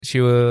she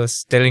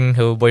was telling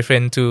her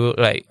boyfriend to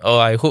like, oh,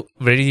 I hope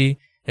Vredy,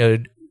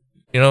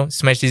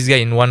 smash this guy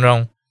in one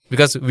round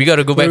because we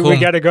gotta go back home. We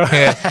gotta go.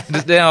 Yeah.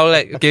 Then I was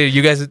like, okay,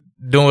 you guys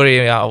don't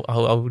worry,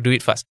 I'll do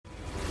it fast.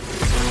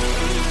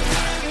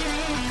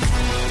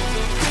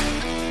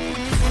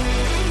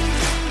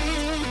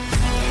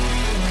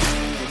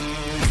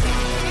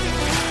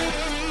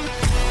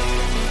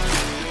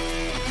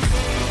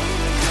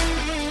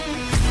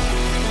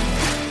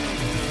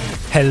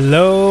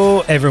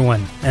 Hello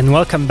everyone and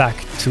welcome back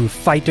to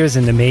Fighters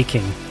in the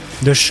Making,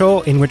 the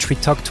show in which we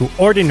talk to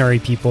ordinary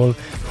people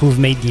who've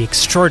made the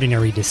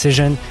extraordinary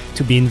decision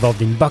to be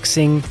involved in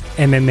boxing,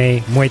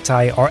 MMA, Muay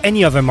Thai or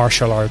any other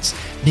martial arts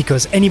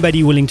because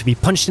anybody willing to be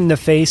punched in the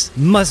face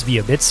must be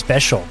a bit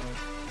special.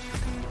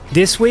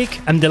 This week,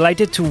 I'm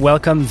delighted to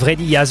welcome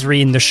Vredy Yazri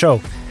in the show.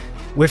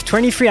 With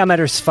 23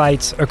 amateurs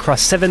fights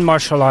across 7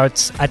 martial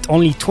arts at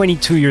only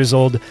 22 years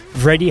old,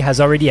 Vredy has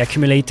already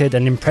accumulated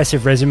an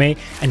impressive resume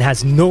and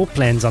has no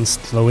plans on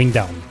slowing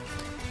down.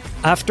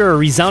 After a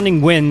resounding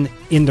win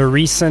in the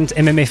recent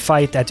MMA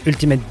fight at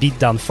Ultimate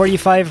Beatdown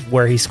 45,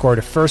 where he scored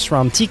a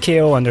first-round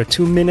TKO under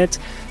 2 minutes,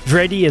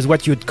 Vredy is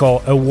what you'd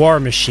call a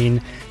war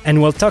machine,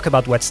 and we'll talk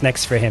about what's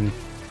next for him.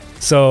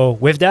 So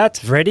with that,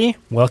 Vredy,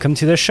 welcome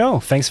to the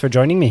show. Thanks for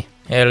joining me.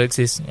 Yeah,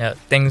 Alexis. Yeah,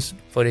 thanks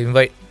for the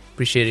invite.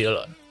 Appreciate it a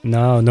lot.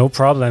 No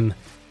problem.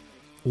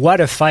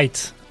 What a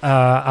fight.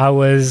 I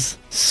was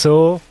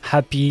so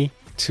happy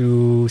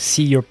to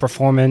see your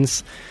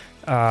performance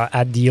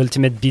at the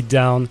Ultimate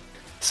Beatdown.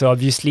 So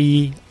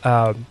obviously,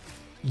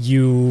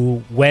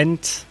 you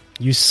went,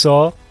 you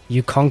saw,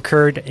 you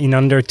conquered in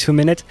under 2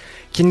 minutes.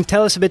 Can you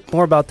tell us a bit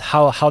more about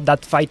how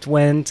that fight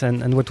went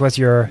and what was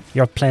your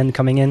plan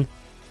coming in?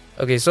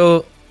 Okay,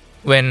 so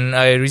when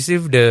I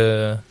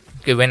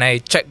when I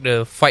checked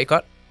the fight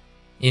card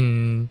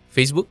in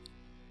Facebook,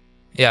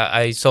 yeah,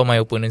 I saw my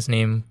opponent's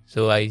name,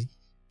 so I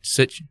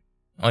searched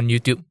on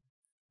YouTube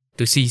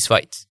to see his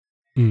fights.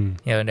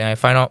 Yeah, then I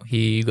find out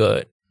he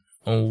got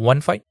one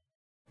fight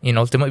in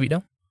Ultimate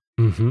Beatdown.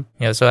 Mm-hmm.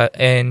 Yeah,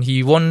 and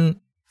he won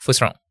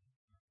first round.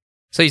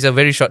 So it's a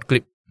very short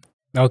clip.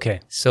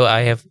 Okay. So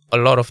I have a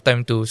lot of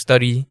time to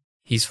study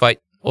his fight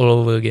all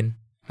over again,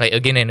 like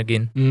again and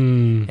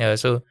again. Yeah,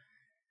 so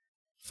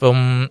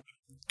from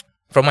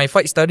my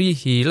fight study,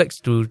 he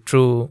likes to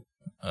throw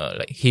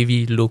like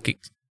heavy low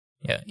kicks.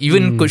 Yeah,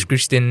 even Coach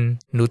Christian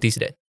noticed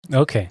that.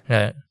 Okay.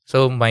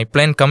 So my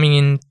plan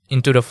coming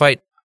into the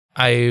fight,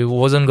 I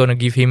wasn't gonna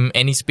give him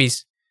any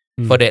space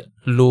for that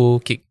low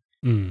kick.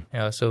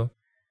 Yeah, so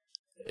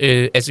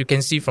as you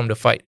can see from the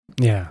fight,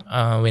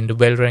 when the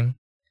bell rang,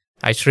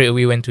 I straight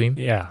away went to him.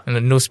 Yeah,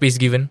 and no space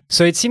given.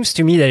 So it seems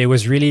to me that it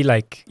was really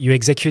like you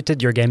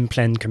executed your game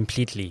plan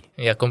completely.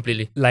 Yeah,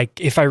 completely. Like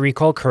if I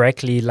recall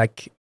correctly,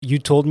 like you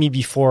told me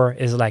before,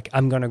 is like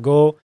I'm gonna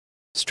go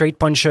straight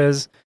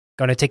punches.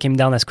 Gonna take him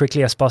down as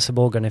quickly as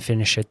possible, gonna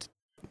finish it.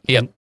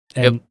 Yep.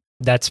 And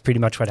that's pretty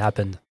much what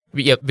happened.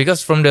 Yeah,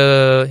 because from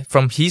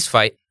his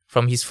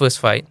first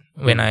fight,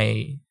 when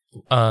I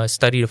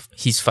studied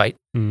his fight,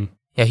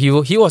 yeah, he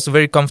was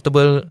very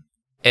comfortable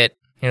at,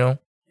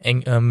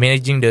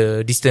 managing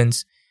the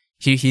distance.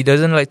 He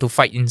doesn't like to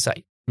fight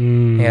inside.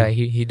 Yeah,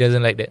 he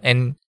doesn't like that.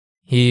 And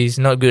he's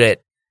not good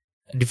at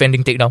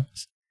defending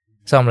takedowns.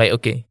 So I'm like,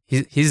 okay,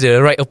 he's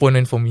the right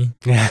opponent for me.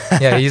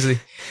 Yeah, easily.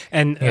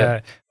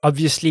 And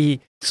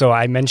obviously, so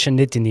I mentioned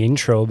it in the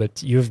intro,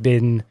 but you've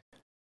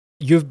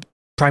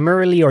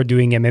primarily are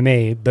doing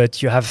MMA,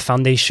 but you have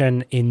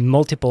foundation in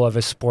multiple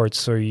other sports.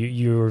 So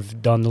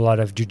you've done a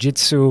lot of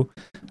jiu-jitsu,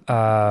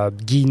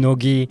 gi, no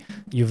gi.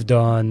 You've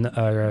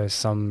done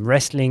some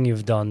wrestling.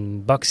 You've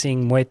done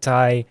boxing, Muay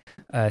Thai,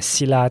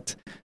 silat.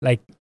 Like,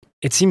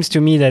 it seems to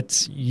me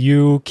that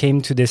you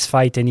came to this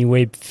fight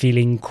anyway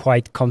feeling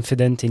quite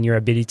confident in your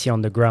ability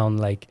on the ground.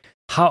 Like,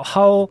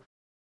 how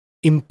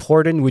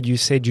important would you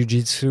say your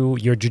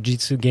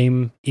jiu-jitsu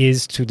game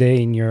is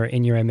today in your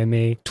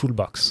MMA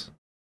toolbox?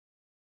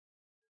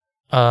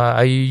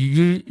 I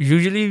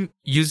usually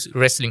use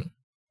wrestling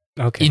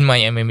in my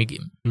MMA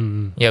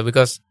game. Yeah,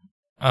 because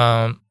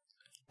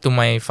to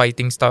my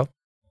fighting style,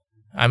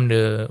 I'm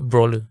the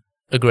brawler,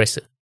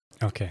 aggressor.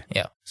 Okay.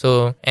 Yeah.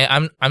 So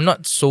and I'm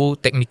not so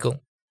technical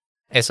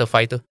as a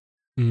fighter.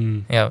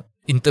 Yeah.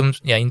 In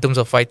terms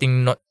of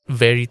fighting, not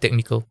very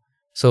technical.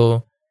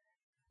 So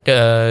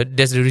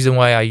that's the reason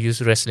why I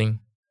use wrestling.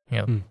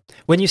 Yeah.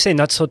 When you say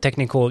not so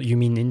technical, you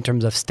mean in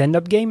terms of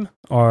stand-up game,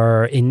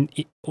 or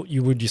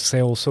you would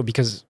say also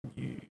because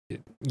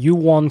you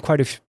won quite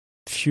a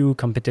few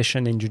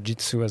competition in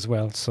jiu-jitsu as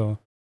well. So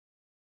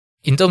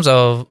in terms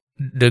of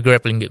the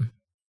grappling game.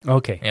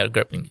 Okay. Yeah,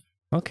 grappling game.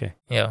 Okay.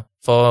 Yeah.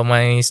 For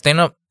my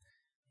stand-up,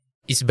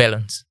 it's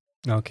balance.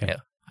 Okay. Yeah.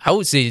 I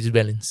would say it's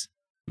balance.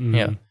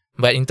 Yeah.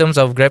 But in terms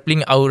of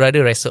grappling, I would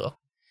rather wrestle.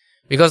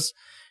 Because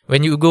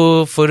when you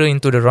go further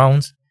into the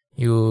rounds,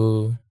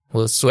 you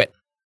will sweat.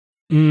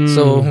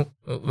 So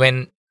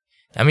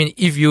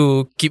if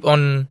you keep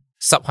on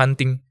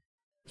sub-hunting,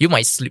 you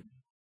might slip.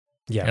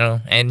 Yeah.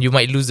 And you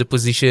might lose the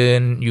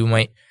position. You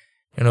might,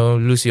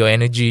 lose your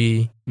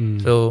energy.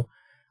 So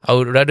I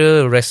would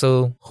rather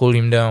wrestle, hold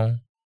him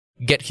down,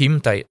 get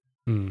him tired,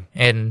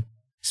 and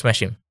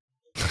smash him.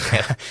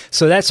 Yeah.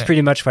 So that's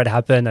pretty much what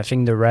happened. I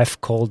think the ref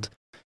called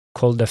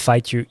the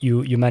fight.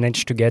 You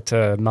managed to get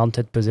a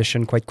mounted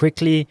position quite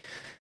quickly.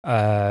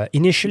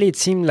 Initially, it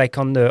seemed like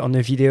on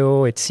the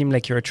video, it seemed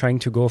like you were trying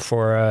to go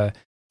for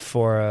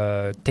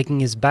taking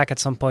his back at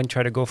some point.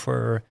 Try to go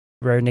for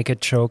rear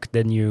naked choke.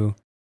 Then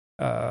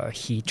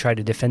he tried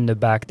to defend the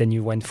back. Then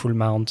you went full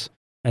mount,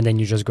 and then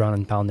you just ground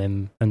and pound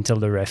him until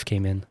the ref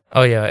came in.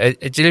 Oh yeah,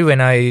 actually,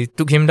 when I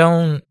took him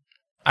down,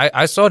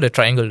 I saw the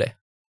triangle there.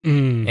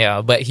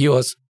 Yeah, but he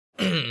was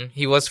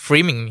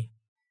framing me.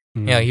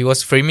 Yeah, he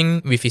was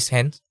framing with his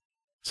hands,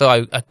 so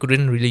I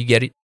couldn't really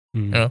get it.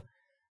 You know,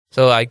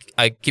 so I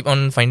keep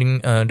on finding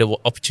the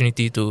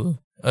opportunity to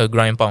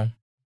ground and pound.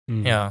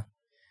 Yeah,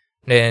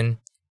 then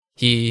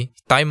he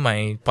timed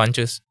my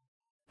punches,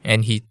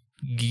 and he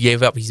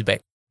gave up his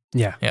back.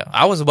 Yeah.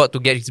 I was about to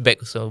get his back,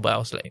 but I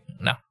was like,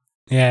 nah.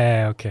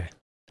 Yeah. Okay.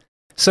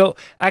 So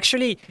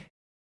actually,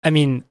 I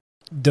mean,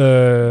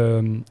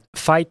 the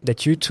fight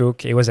that you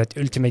took, it was at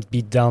Ultimate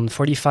Beatdown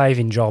 45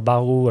 in Johor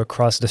Bahru,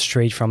 across the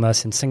strait from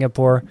us in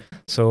Singapore.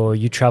 So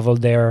you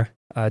traveled there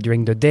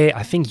during the day.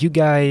 I think you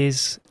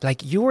guys,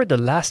 you were the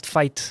last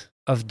fight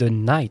of the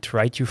night,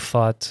 right? You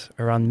fought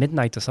around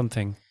midnight or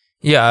something.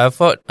 Yeah, I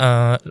fought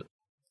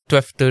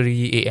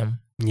 12:30 a.m.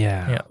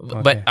 Yeah.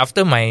 Okay. But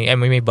after my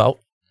MMA bout,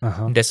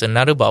 there's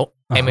another bout,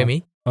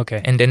 MMA.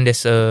 Okay. And then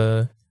there's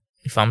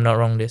if I'm not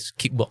wrong, there's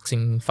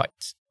kickboxing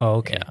fights. Oh,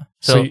 okay. Yeah.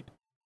 So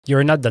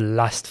you're not the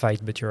last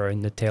fight, but you're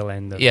in the tail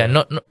end.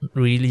 Not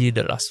really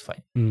the last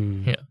fight.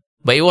 Yeah.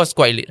 But it was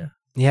quite late.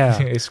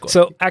 Yeah.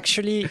 So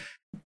actually,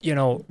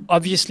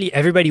 obviously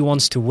everybody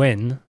wants to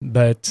win,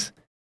 but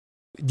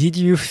did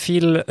you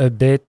feel a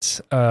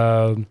bit,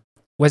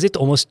 was it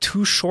almost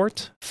too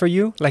short for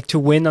you? Like to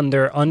win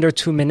under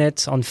 2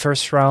 minutes on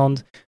first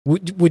round?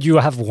 Would you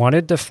have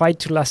wanted the fight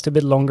to last a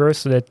bit longer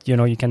so that,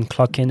 you can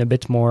clock in a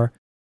bit more,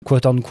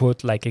 quote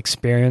unquote,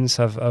 experience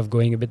of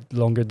going a bit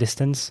longer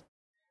distance?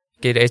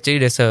 Okay, actually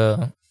there's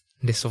a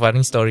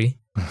funny story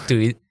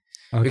to it.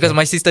 Okay. Because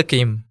my sister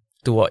came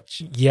to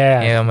watch.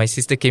 Yeah, my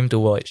sister came to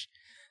watch.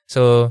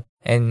 So,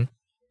 and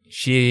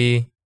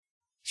she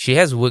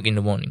has work in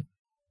the morning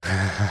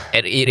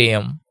at 8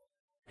 a.m.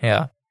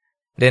 Yeah.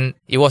 Then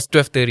it was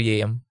 12:30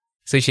 a.m.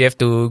 So she have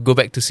to go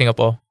back to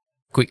Singapore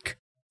quick.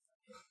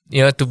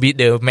 To beat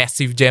the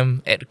massive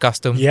jam at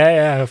custom.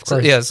 Yeah, of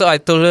course. So I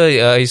told her,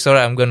 it's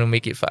alright, I'm gonna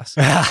make it fast.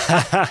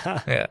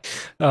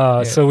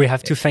 So we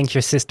have to thank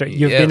your sister.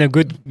 You've been a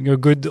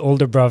good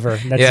older brother.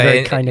 That's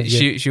very kind of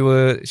you. She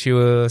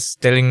was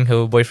telling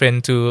her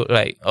boyfriend to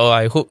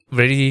I hope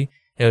Vredy,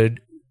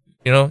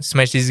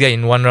 smash this guy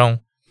in one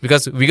round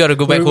because we gotta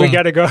go back home. We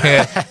gotta go.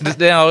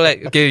 Then I was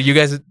like, okay, you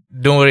guys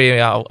don't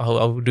worry,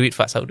 I'll do it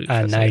fast. I'll do it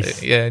fast.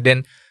 Nice.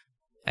 Then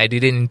I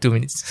did it in 2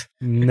 minutes.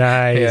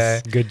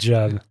 Nice. Good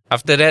job.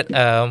 After that,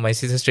 my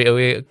sister straight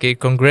away, okay,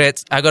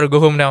 congrats. I gotta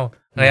go home now.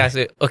 And I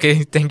said,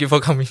 okay, thank you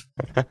for coming.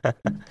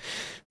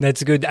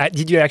 That's good.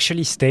 Did you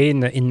actually stay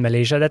in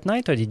Malaysia that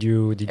night, or did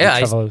you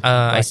travel?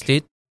 I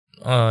stayed.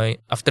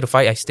 After the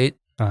fight, I stayed.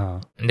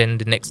 And then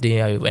the next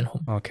day, I went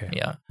home. Okay.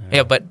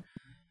 Yeah, but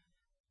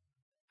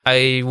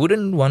I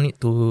wouldn't want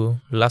it to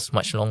last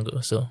much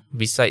longer. So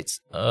besides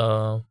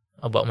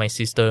about my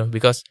sister,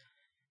 because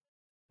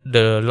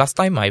the last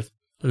time I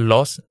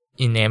lost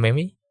in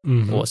MMA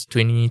was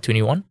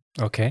 2021.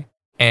 Okay.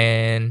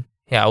 And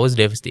I was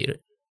devastated.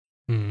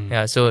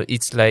 Yeah, so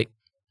it's like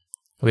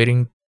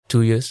waiting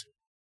 2 years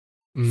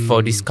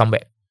for this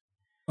comeback.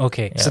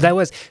 Okay. So that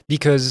was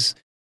because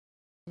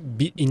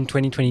in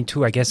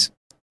 2022, I guess,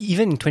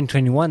 even in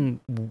 2021,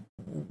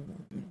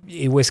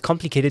 it was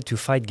complicated to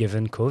fight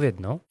given COVID,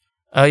 no?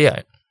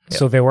 Yeah.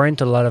 So there weren't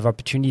a lot of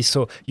opportunities.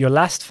 So your the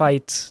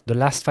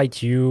last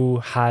fight you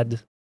had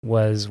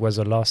was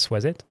a loss,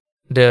 was it?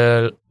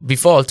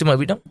 Before Ultimate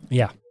Beatdown?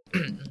 Yeah.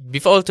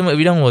 Before Ultimate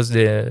Beatdown was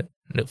the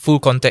full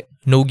contact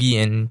no-gi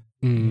and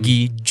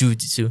gi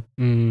jiu-jitsu.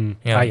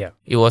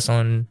 It was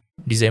on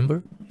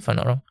December, if I'm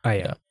not wrong.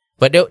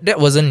 But that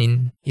wasn't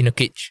in a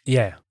cage.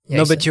 Yeah.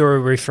 No, but you're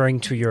referring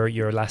to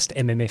your last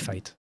MMA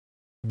fight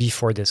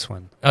before this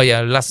one. Oh yeah,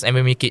 last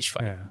MMA cage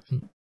fight. Yeah.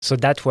 So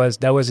that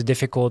was a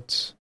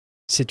difficult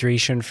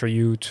situation for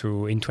you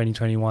in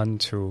 2021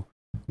 to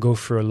go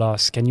through a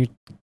loss. Can you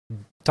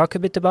talk a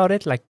bit about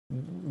it? Like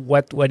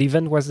what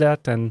event was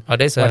that and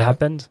what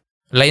happened?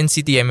 Lion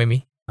City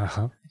MMA.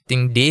 I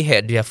think they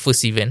had their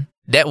first event.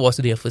 That was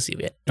their first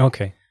event.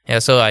 Okay. Yeah,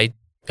 so I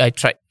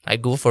tried. I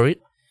go for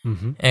it.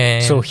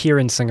 And so here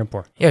in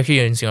Singapore? Yeah,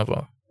 here in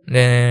Singapore.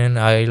 Then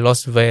I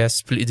lost via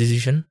split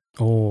decision.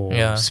 Oh,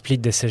 yeah.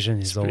 Split decision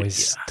is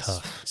always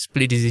tough.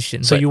 Split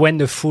decision. So you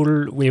went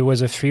it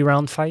was a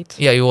 3-round fight?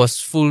 Yeah, it was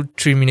full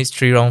 3 minutes,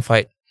 3-round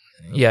fight.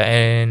 Yeah,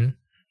 and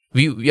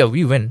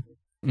we went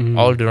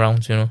all the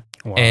rounds,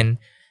 Wow. And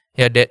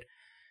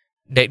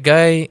that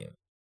guy,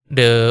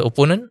 the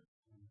opponent,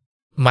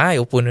 my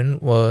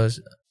opponent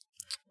was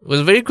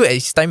very good at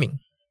his timing.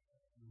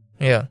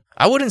 Yeah,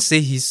 I wouldn't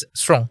say he's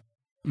strong,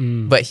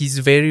 but he's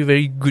very,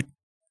 very good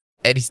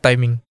at his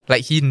timing.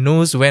 Like he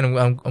knows when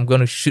I'm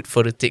gonna shoot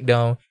for the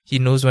takedown. He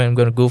knows when I'm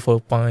gonna go for a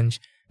punch.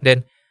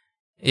 Then,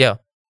 yeah,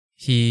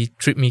 he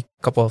tripped me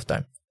a couple of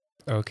times.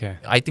 Okay.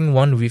 I think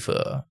one with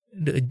a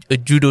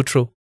judo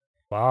throw.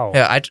 Wow.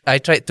 Yeah, I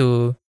tried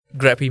to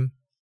grab him,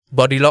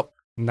 body lock.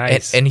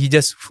 Nice. And he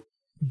just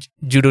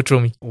judo throw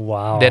me.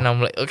 Wow. Then I'm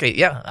like, okay,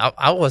 yeah,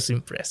 I was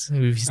impressed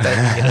with his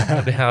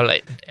timing. Then I'm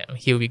like, damn,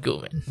 here we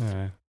go,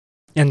 man.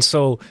 And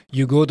so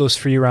you go those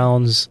 3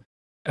 rounds,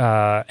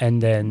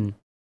 and then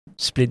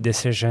split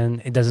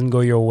decision. It doesn't go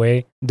your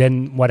way.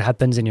 Then what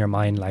happens in your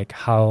mind? Like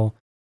how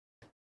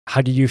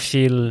do you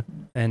feel,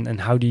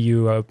 and how do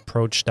you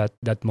approach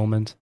that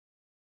moment?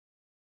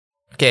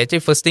 Okay, actually,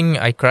 first thing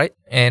I cried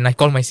and I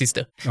called my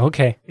sister.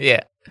 Okay.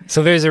 Yeah.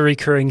 So there's a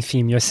recurring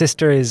theme. Your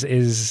sister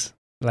is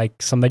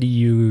like somebody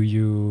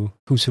who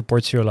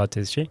supports you a lot,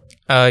 is she?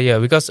 Yeah,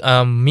 because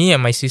me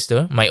and my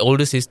sister, my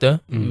older sister,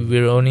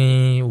 we're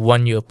only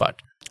 1 year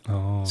apart.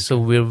 Oh. Okay. So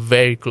we're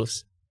very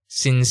close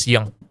since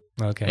young.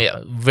 Okay.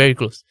 Yeah, very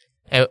close.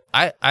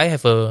 I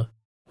have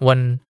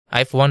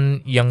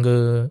one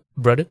younger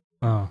brother.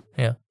 Oh.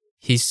 Yeah,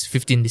 he's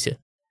 15 this year.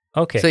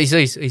 Okay. So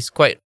he's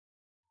quite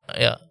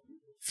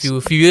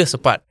few years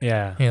apart.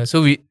 Yeah. Yeah.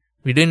 So we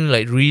didn't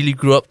like really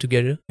grow up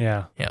together.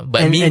 Yeah. Yeah.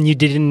 But and you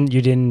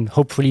didn't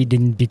hopefully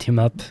didn't beat him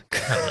up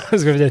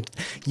because of the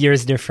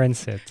years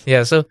difference.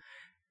 Yeah. So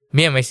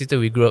me and my sister,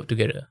 we grew up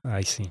together.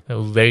 I see.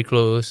 Very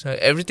close.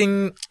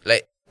 Everything,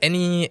 like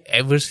any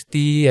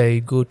adversity I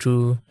go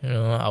through,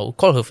 I'll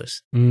call her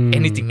first.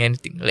 Anything,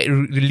 like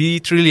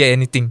literally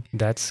anything.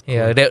 That's cool.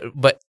 Yeah.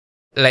 But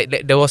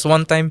like there was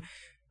one time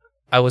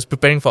I was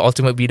preparing for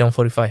Ultimate Beatdown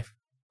 45.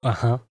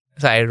 So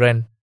I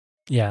ran.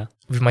 Yeah.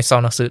 With my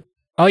sauna suit.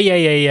 Oh yeah.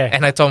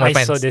 And I tore my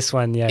pants. I saw this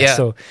one. Yeah.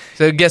 So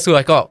guess who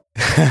I called?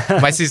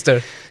 My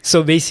sister.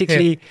 So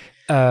basically,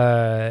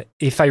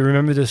 if I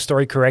remember the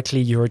story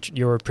correctly, you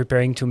were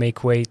preparing to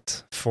make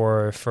weight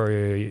for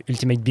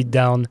Ultimate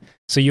Beatdown.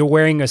 So you're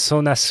wearing a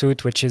sauna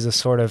suit, which is a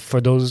sort of,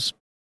 for those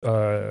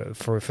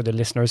for the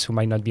listeners who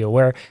might not be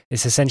aware,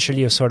 it's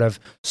essentially a sort of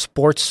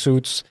sports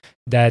suits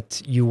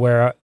that you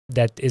wear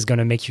that is going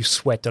to make you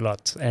sweat a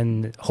lot.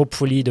 And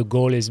hopefully the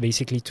goal is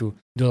basically to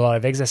do a lot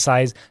of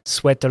exercise,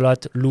 sweat a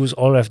lot, lose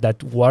all of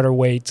that water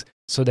weight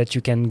so that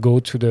you can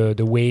go to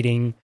the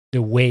weigh-in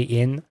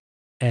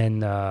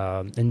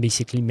and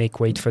basically make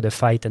weight for the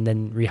fight and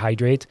then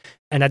rehydrate.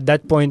 And at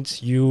that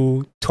point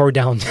you tore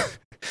down.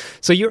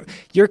 So you're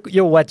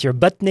what? You're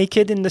butt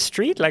naked in the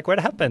street? Like what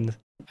happened?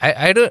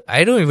 I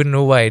don't even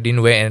know why I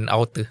didn't wear an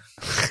outer.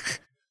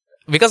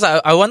 Because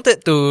I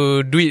wanted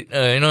to do it,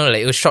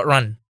 like a short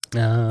run.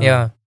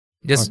 Yeah,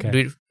 just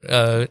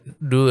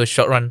do a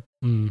short run.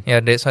 Yeah,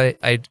 that's why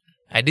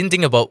I didn't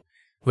think about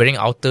wearing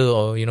outer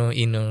or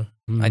inner.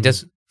 I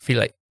just feel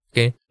like,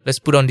 okay, let's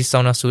put on this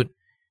sauna suit,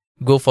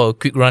 go for a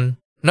quick run.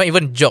 Not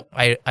even jog.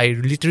 I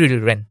literally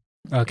ran.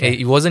 Okay,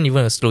 it wasn't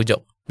even a slow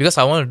jog because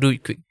I want to do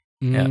it quick.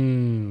 Yeah,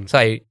 so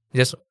I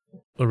just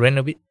ran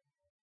a bit,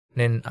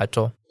 then I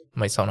tore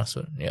my sauna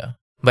suit. Yeah,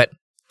 but.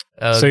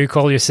 So you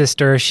call your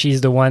sister,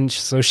 she's the one,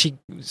 so she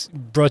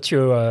brought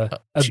you a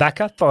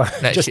backup or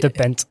just a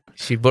pant?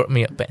 She bought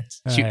me a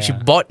pants. She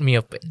bought me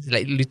a pants,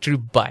 like literally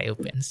buy a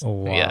pants. Oh,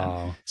 wow.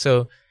 Yeah.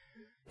 So,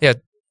 yeah,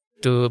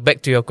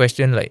 back to your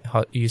question, like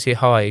how you say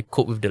how I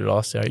cope with the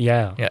loss, right?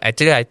 Yeah. Yeah,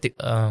 actually I take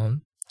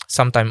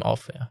some time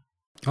off. Yeah.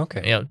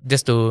 Okay. Yeah,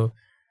 just to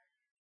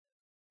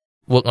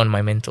work on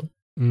my mental.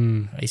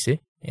 I see.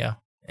 Yeah.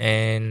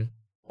 And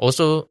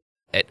also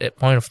at that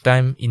point of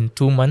time, in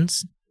 2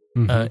 months,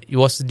 it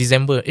was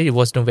December. It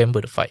was November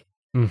the fight.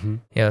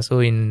 Yeah, so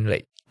in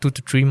like 2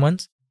 to 3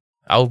 months,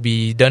 I'll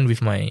be done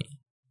with my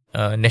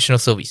national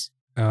service.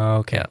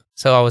 Okay. Yeah.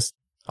 So I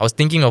was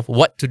thinking of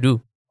what to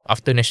do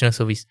after national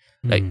service,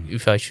 like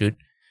if I should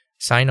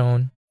sign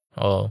on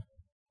or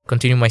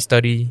continue my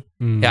study.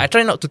 Yeah, I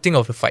try not to think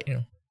of the fight.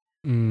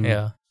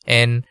 Yeah,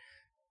 and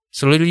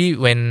slowly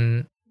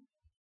when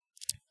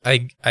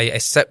I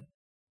accept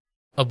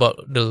about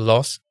the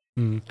loss,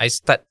 I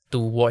start to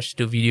watch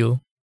the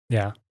video.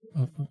 Yeah.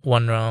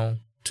 1 round,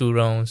 2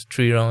 rounds,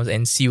 3 rounds,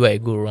 and see where I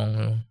go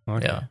wrong.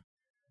 Okay. Yeah.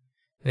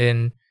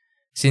 Then,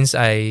 since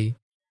I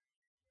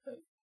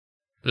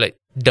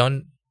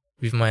done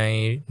with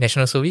my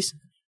national service,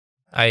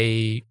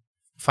 I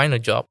find a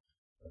job,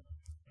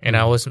 and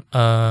I was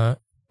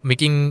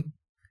making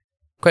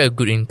quite a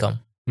good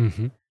income.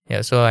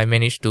 Yeah, so I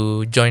managed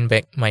to join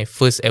back my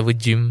first ever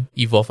gym,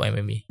 Evolve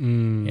MMA.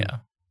 Yeah,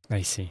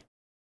 I see.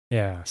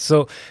 Yeah,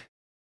 so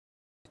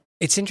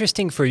it's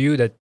interesting for you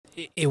that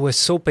it was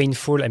so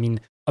painful. I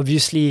mean,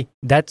 obviously,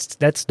 that's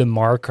the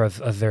mark of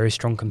very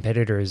strong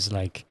competitors.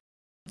 Like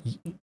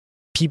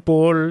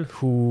people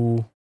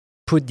who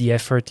put the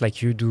effort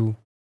like you do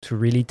to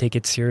really take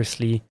it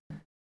seriously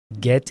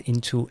get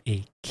into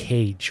a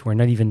cage. We're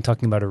not even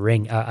talking about a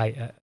ring.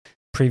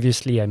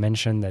 Previously, I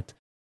mentioned that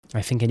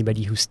I think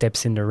anybody who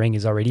steps in the ring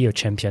is already a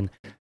champion.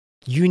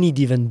 You need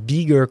even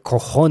bigger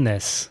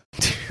cojones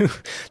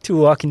to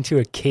walk into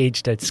a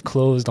cage that's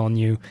closed on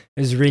you.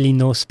 There's really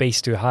no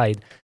space to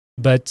hide.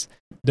 But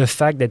the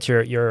fact that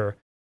you're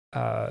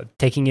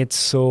taking it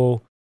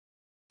so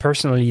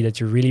personally that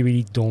you really,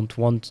 really don't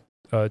want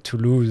to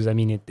lose. I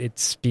mean, it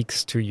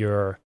speaks to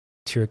your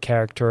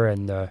character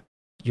and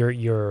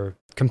your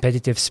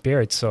competitive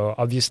spirit. So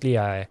obviously,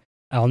 I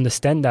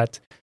understand that.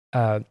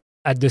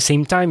 At the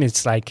same time,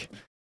 it's like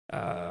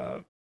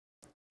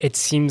it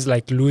seems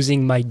like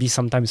losing might be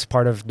sometimes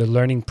part of the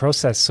learning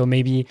process. So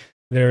maybe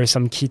there are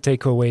some key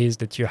takeaways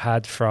that you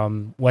had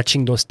from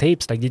watching those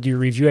tapes. Like, did you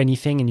review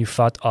anything and you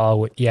thought,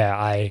 oh yeah,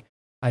 I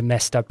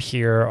messed up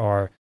here,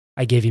 or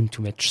I gave him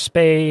too much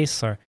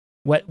space, or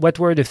what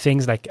were the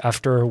things like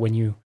after when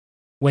you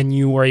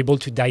were able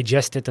to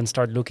digest it and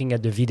start looking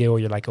at the video,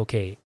 you're like,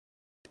 okay,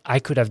 I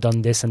could have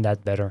done this and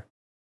that better?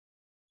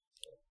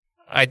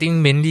 I think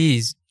mainly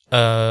is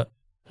like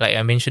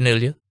I mentioned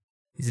earlier,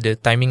 is the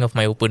timing of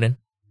my opponent.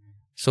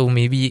 So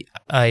maybe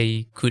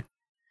I could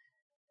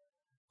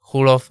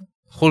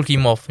hold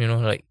him off,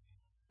 like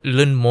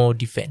learn more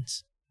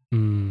defense.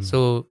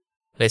 So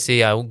let's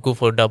say I would go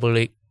for a double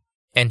leg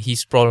and he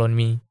sprawl on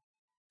me.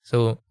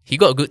 So he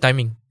got good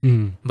timing.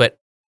 But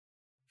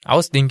I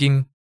was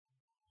thinking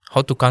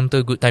how to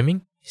counter good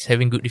timing is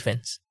having good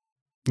defense.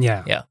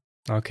 Yeah. Yeah.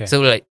 Okay.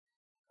 So like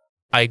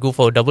I go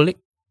for a double leg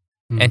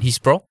and he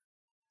sprawl.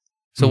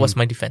 So what's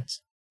my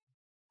defense?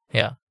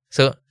 Yeah.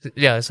 So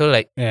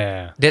like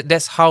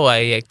that's how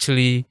I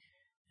actually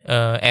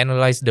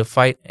analyze the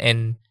fight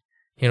and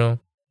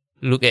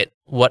look at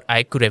what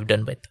I could have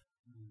done better.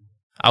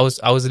 I was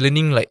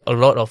learning like a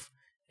lot of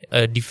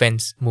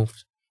defense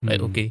moves.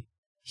 Like, okay,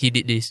 he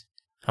did this,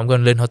 I'm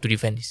gonna learn how to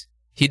defend this.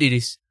 He did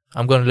this,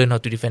 I'm gonna learn how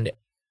to defend that.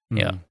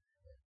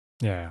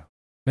 Yeah.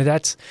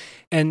 But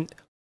and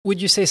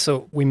would you say,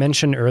 so we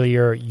mentioned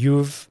earlier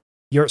you're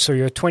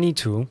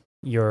 22,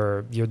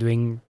 you're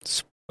doing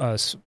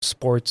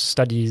sports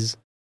studies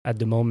at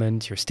the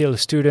moment, you're still a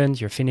student,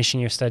 you're finishing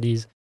your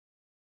studies.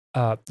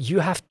 You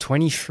have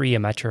 23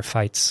 amateur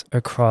fights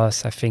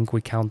across, I think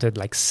we counted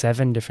like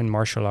 7 different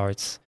martial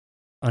arts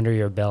under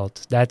your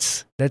belt.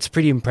 That's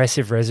pretty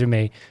impressive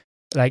resume.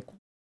 Like,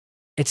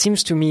 it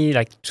seems to me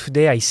like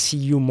today I see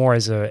you more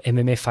as a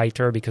MMA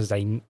fighter because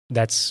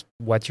that's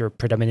what you're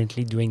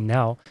predominantly doing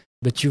now.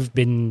 But you've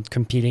been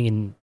competing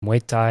in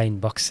Muay Thai, in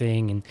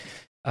boxing,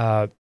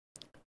 and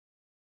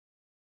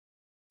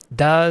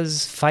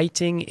does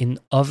fighting in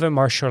other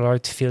martial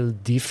arts feel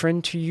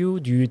different to you?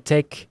 Do you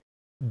take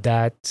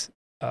that,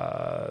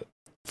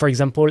 for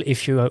example,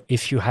 if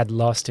you had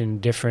lost in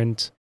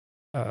different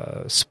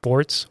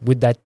sports, would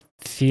that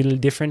feel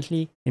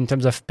differently in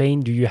terms of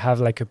pain? Do you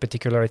have like a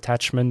particular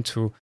attachment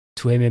to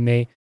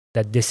MMA,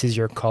 that this is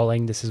your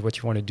calling, this is what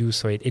you want to do,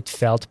 so it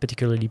felt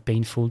particularly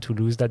painful to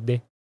lose that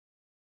day?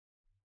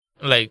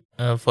 Like,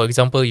 for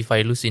example, if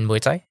I lose in Muay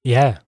Thai?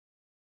 Yeah.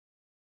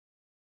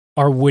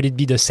 Or would it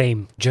be the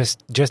same,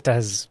 just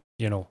as,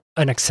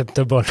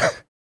 unacceptable?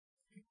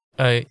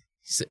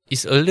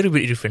 It's a little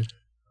bit different.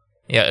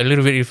 Yeah, a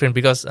little bit different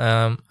because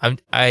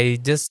I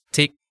just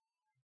take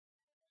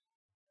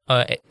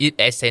it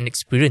as an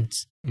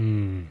experience.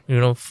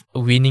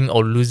 Winning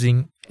or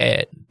losing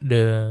at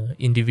the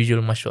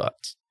individual martial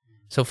arts.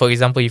 So, for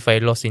example, if I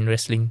lost in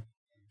wrestling,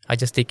 I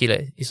just take it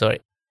like it's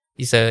alright.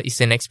 It's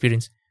an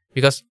experience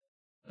because,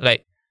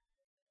 like,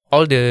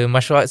 all the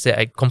martial arts that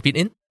I compete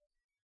in,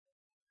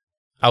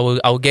 I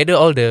will gather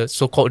all the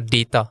so-called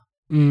data,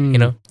 and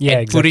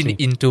exactly. put it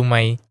into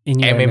my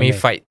MMA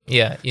fight.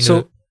 Yeah.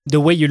 So the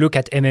way you look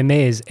at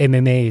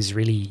MMA is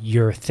really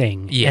your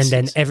thing. Yes, and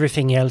then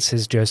everything else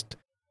is just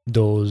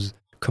those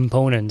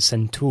components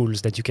and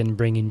tools that you can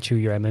bring into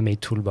your MMA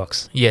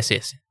toolbox. Yes.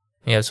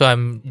 Yeah, so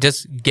I'm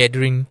just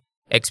gathering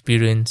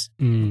experience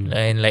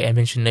and, like I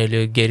mentioned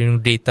earlier,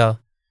 gathering data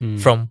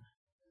from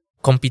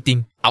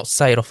competing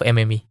outside of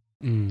MMA.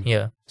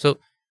 Yeah. So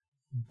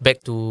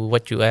back to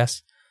what you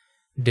asked,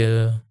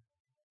 the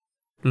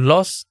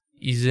loss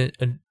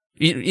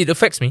it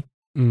affects me,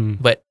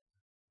 but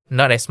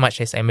not as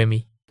much as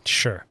MMA.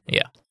 Sure.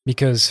 Yeah.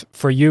 Because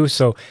for you,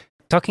 so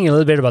talking a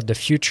little bit about the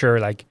future,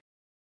 like,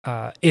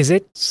 is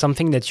it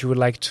something that you would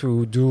like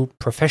to do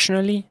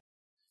professionally?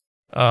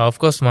 Of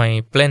course,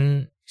 my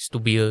plan is to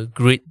be a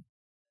great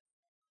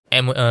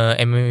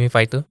MMA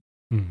fighter,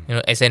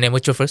 as an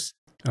amateur first.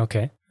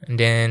 Okay. And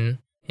then,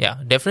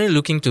 definitely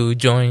looking to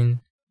join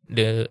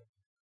the,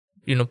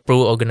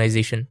 pro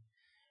organization,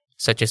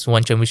 such as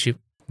One Championship,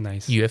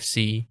 nice,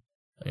 UFC,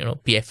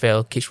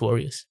 PFL, Cage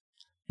Warriors.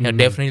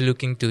 Definitely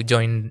looking to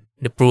join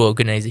the pro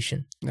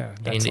organization. Yeah,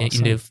 that's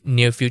awesome. In the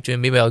near future.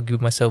 Maybe I'll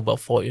give myself about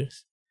 4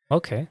 years.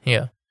 Okay.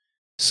 Yeah.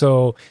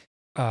 So,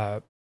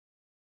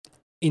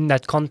 in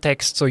that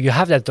context, so you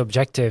have that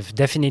objective.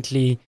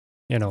 Definitely,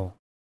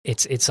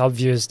 it's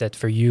obvious that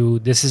for you,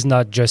 this is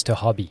not just a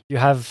hobby. You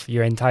have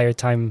your entire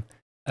time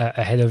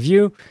ahead of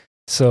you.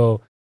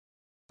 So,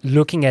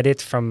 looking at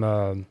it from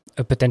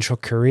a potential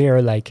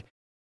career, like,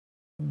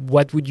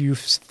 what would you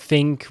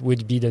think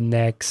would be the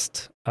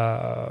next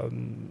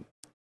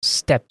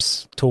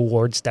steps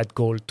towards that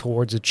goal,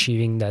 towards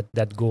achieving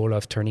that goal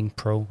of turning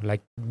pro?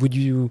 Like, would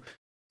you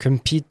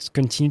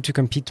continue to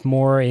compete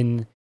more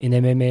in in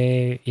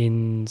MMA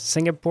in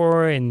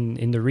Singapore,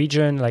 in the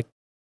region? Like,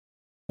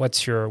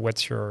 what's your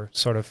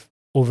sort of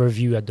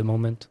overview at the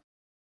moment?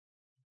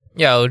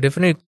 Yeah, I'll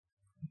definitely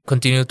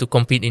continue to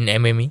compete in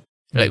MMA.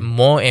 Like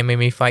more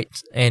MMA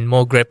fights and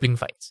more grappling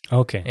fights.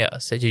 Okay. Yeah,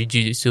 such as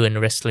jiu-jitsu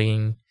and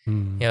wrestling.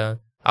 Yeah,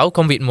 I'll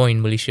compete more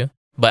in Malaysia.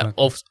 But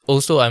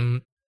also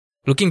I'm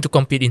looking to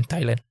compete in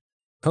Thailand.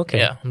 Okay.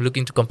 Yeah, I'm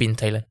looking to compete in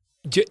Thailand.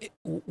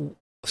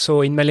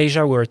 So in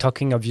Malaysia, we're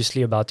talking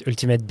obviously about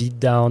Ultimate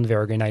Beatdown. They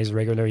organize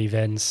regular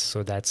events.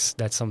 So that's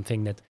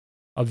something that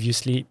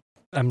obviously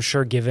I'm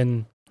sure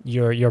given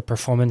your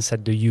performance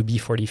at the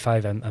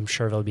UB45, I'm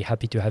sure they'll be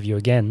happy to have you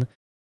again.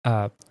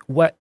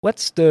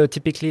 What's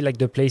typically like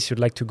the place you'd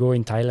like to go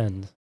in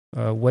Thailand?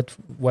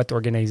 What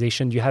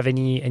organization? Do you have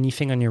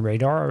anything on your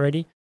radar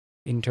already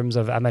in terms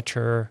of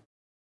amateur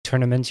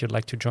tournaments you'd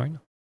like to join?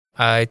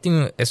 I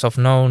think as of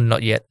now,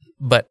 not yet.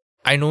 But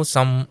I know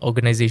some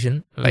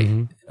organization like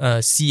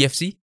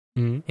CFC.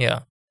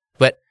 Yeah.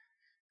 But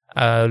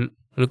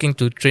looking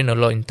to train a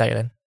lot in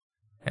Thailand.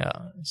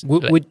 Yeah.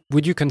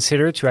 Would you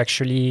consider to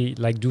actually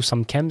like do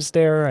some camps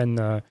there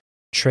and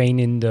train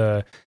in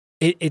the...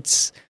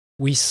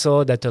 We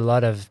saw that a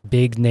lot of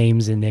big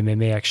names in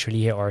MMA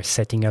actually are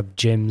setting up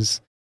gyms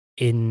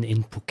in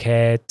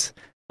Phuket.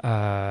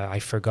 I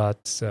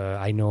forgot.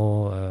 I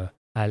know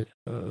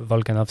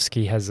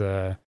Volkanovski has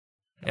a...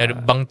 the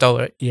Bang Tao,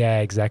 right? Yeah,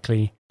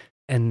 exactly.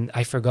 And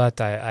I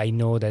forgot. I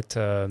know that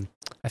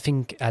I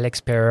think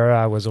Alex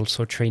Pereira was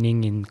also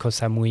training in Koh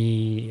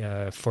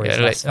Samui for his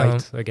last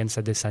fight against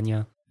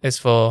Adesanya. As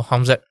for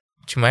Hamzat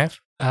Chimaev.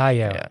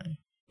 Yeah.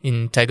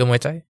 In Tiger Muay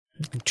Thai.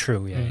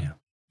 True. Yeah.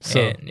 So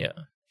and, yeah.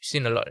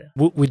 Seen a lot.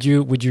 Would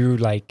you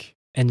like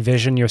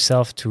envision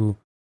yourself to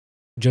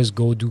just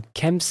go do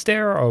camps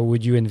there, or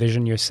would you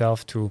envision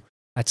yourself to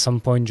at some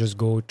point just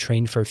go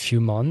train for a few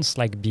months,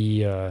 like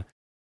be to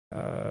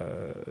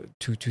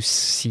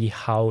see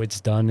how it's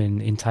done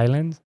in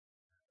Thailand?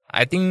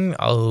 I think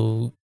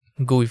I'll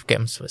go with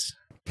camps first.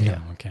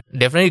 Yeah. Okay.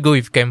 Definitely go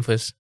with camp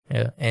first.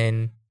 Yeah,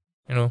 and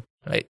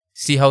like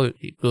see how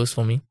it goes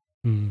for me.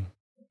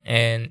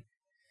 And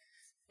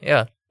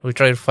yeah, we'll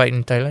try to fight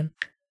in Thailand.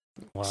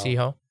 Wow. See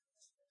how.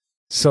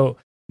 So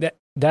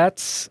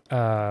that's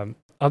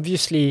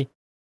obviously,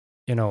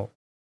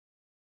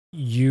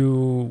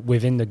 you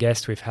within the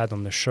guests we've had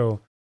on the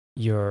show,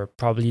 you're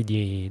probably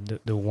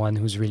the one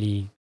who's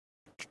really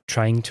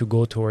trying to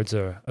go towards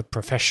a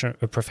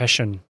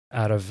profession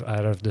out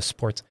of the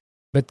sport.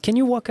 But can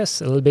you walk us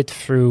a little bit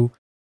through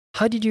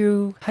how did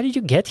you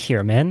get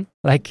here, man?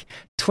 Like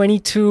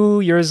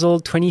 22 years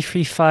old,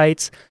 23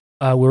 fights.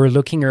 We were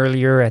looking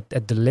earlier at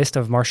the list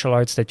of martial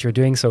arts that you're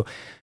doing. So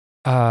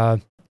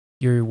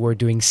you were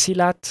doing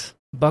Silat,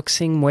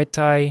 boxing, Muay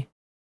Thai,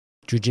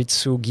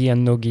 Jiu-Jitsu, Gi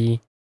and No-Gi.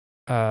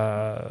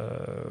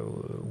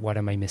 What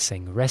am I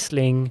missing?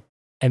 Wrestling,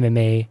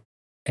 MMA,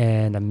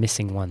 and I'm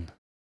missing one.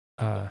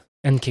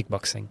 And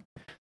kickboxing.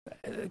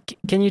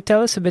 Can you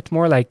tell us a bit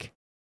more, like,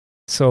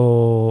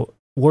 so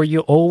were you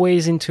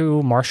always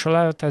into martial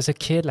art as a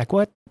kid? Like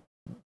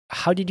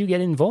how did you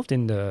get involved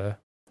in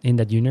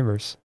that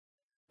universe?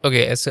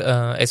 Okay, as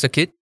a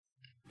kid,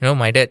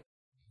 my dad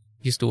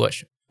used to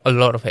watch a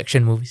lot of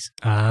action movies.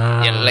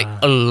 Yeah, like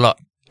a lot.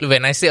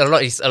 When I say a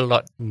lot, it's a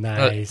lot.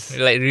 Nice.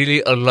 Like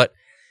really a lot.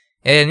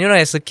 And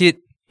as a kid,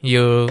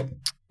 you're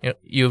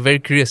very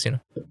curious,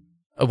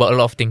 about a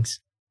lot of things.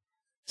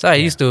 So I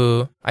used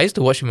to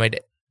watch with my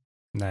dad.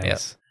 Nice. Yeah.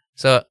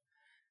 So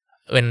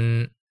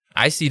when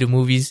I see the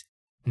movies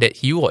that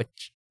he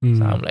watched,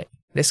 so I'm like,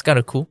 that's kind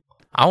of cool.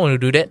 I want to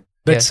do that.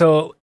 But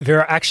so there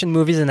are action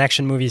movies and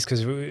action movies,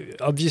 because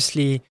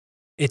obviously,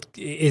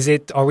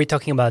 are we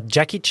talking about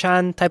Jackie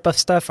Chan type of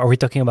stuff? Are we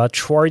talking about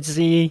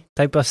Schwarzy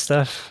type of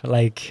stuff?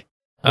 Like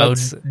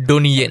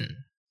Donnie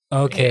Yen.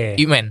 Okay.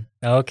 Ip Man.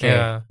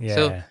 Okay. Yeah.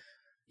 So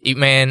Ip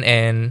Man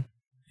and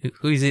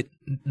who is it?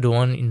 The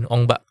one in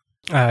Ong Bak.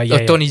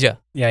 Tony Jaa.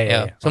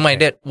 Yeah. So my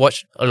dad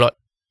watched a lot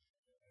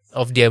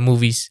of their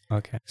movies.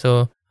 Okay.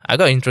 So I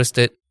got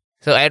interested.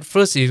 So at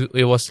first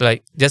it was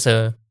like just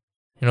a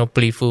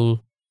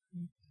playful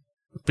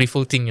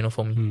thing,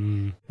 for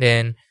me.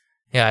 Then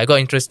I got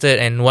interested,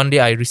 and one day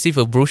I received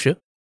a brochure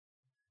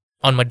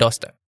on my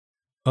doorstep.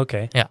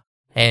 Okay. Yeah.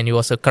 And it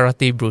was a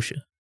karate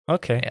brochure.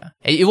 Okay. Yeah.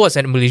 It was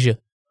in Malaysia.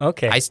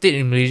 Okay. I stayed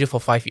in Malaysia for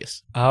 5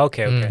 years.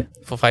 Okay.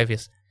 For 5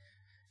 years.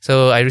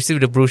 So I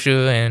received the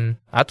brochure, and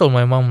I told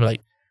my mom,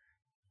 like,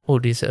 oh,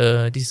 this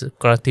is a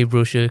karate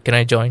brochure. Can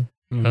I join?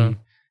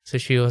 So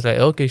she was like,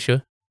 okay,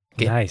 sure.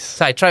 Okay. Nice.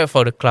 So I tried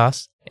for the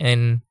class,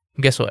 and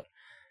guess what?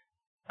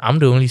 I'm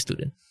the only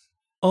student.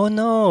 Oh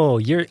no,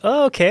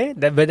 okay.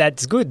 But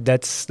that's good.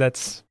 That's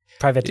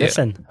private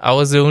lesson. I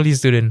was the only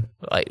student.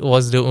 I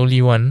was the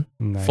only one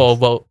for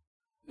about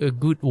a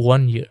good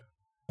 1 year.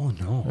 Oh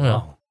no! Yeah.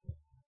 Wow.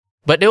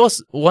 But there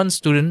was one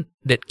student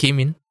that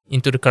came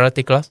into the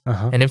karate class,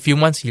 and in a few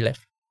months he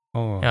left.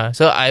 Oh. Yeah.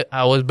 So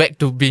I was back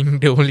to being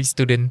the only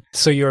student.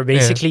 So you're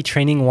basically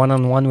training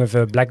one-on-one with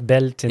a black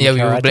belt in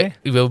karate?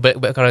 we were black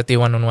karate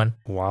one-on-one.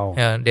 Wow.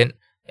 Yeah. Then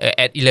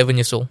at 11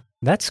 years old.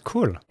 That's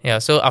cool. Yeah.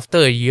 So after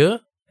a year,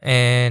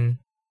 and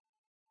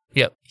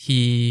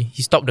he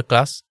stopped the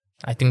class.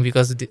 I think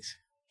because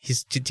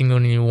he's teaching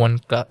only one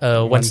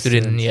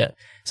student. Yeah,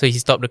 so he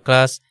stopped the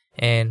class,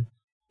 and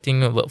I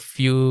think about a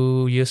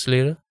few years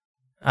later,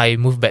 I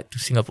moved back to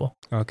Singapore.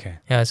 Okay.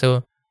 Yeah,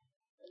 so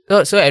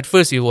at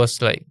first it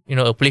was like,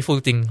 a playful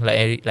thing,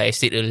 like I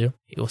said earlier.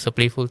 It was a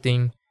playful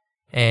thing,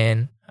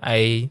 and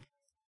I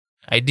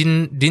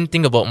didn't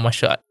think about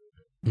martial art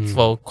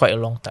for quite a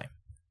long time.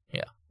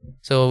 Yeah.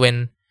 So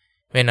when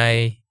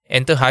I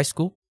entered high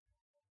school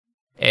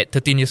at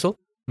 13 years old,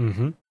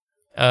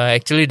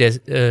 actually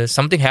there's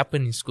something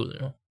happened in school.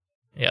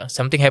 Yeah,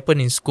 something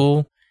happened in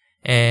school,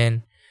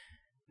 and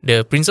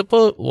the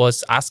principal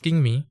was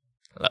asking me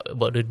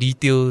about the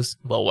details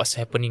about what's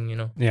happening.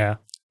 Yeah.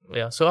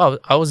 Yeah, so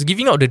I was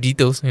giving out the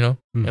details,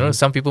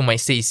 some people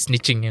might say it's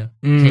snitching,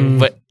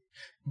 but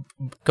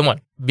come on,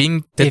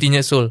 being 13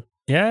 years old.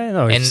 Yeah,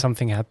 no, if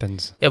something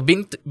happens. Yeah,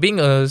 being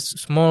a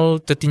small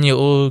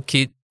 13-year-old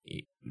kid,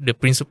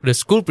 the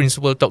school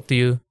principal talk to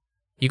you,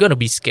 you're gonna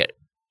be scared.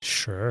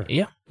 Sure.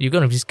 Yeah, you're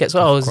gonna be scared. So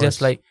I was just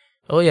like,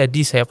 oh yeah,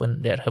 this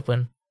happened, that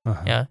happened.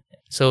 Yeah.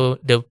 So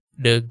the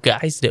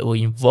guys that were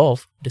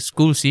involved, the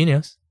school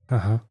seniors,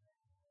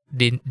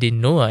 they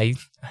know I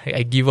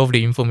give off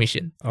the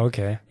information.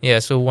 Okay. Yeah,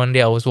 so one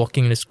day I was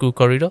walking in the school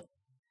corridor.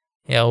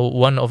 Yeah,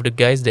 one of the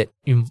guys that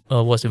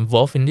was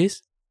involved in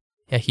this,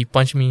 he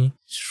punched me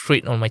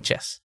straight on my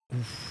chest.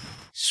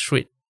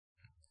 Straight.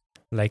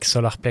 Like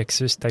solar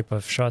plexus type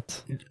of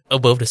shot?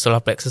 Above the solar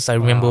plexus. I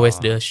remember where's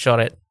the shot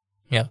at.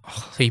 Yeah.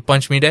 So he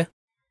punched me there.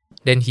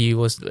 Then he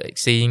was like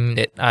saying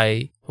that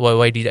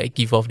why did I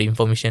give off the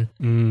information?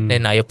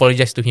 Then I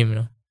apologized to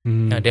him,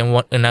 And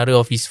then another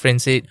of his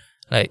friends said,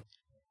 like,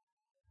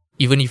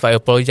 even if I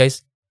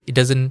apologize, it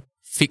doesn't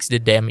fix the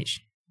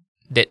damage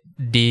that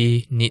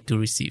they need to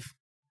receive.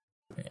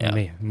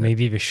 Yeah.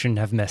 Maybe we shouldn't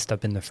have messed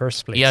up in the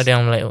first place. Yeah, then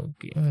I'm like,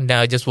 okay. Then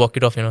I just walk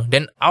it off,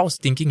 Then I was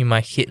thinking in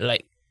my head,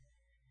 like,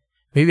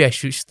 maybe I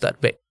should start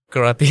back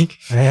karate.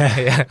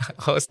 Yeah.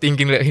 I was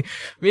thinking, like,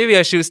 maybe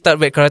I should start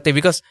back karate,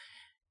 because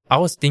I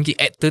was thinking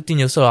at 13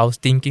 years old, I was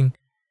thinking,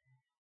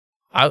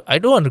 I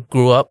don't want to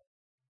grow up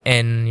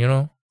and,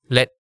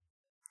 let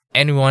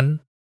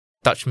anyone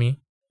touch me.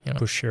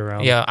 Push you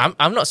around. Yeah,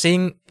 I'm not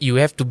saying you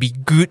have to be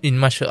good in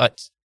martial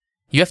arts.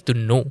 You have to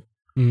know.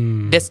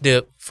 That's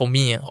for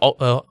me,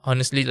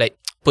 honestly, like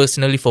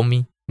personally for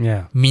me.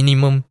 Yeah.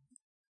 Minimum,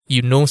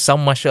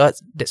 some martial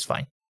arts, that's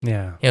fine.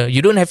 Yeah. Yeah,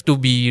 you don't have to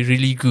be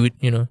really good,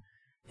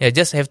 Yeah,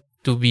 just have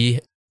to be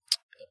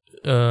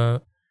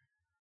at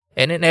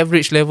an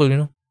average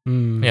level,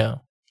 Yeah.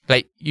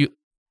 Like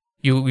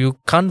you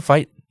can't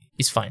fight,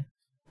 it's fine.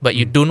 But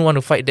you don't want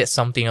to fight, that's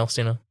something else,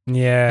 Yeah.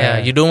 Yeah,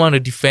 you don't want to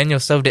defend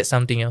yourself, that's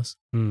something else.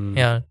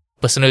 Yeah,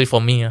 personally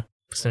for me, yeah.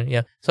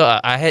 So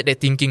I had that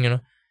thinking,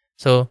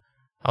 So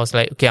I was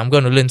like, okay, I'm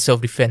going to learn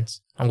self-defense.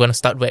 I'm going to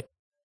start back.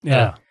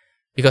 Yeah.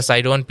 Because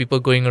I don't want people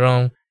going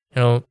around,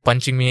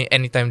 punching me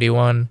anytime they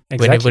want,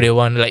 Exactly. whenever they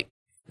want. Like,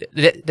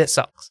 that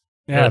sucks.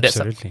 Yeah, that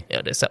absolutely. Sucks.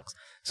 Yeah, that sucks.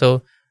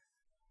 So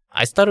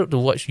I started to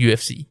watch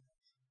UFC.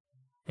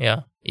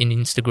 Yeah, in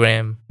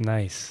Instagram.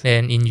 Nice.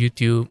 Then in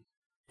YouTube.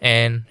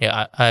 And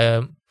yeah,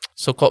 I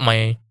so-called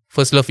my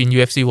first love in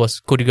UFC was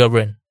Cody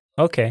Garbrandt.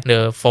 Okay.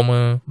 The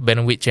former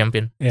bantamweight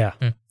champion. Yeah.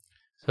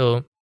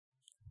 So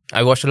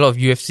I watched a lot of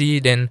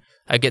UFC. Then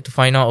I get to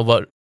find out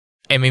about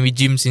MMA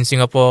gyms in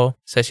Singapore,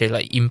 such as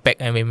like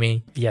Impact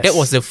MMA. Yes. That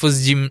was the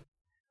first gym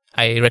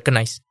I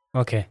recognized.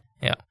 Okay.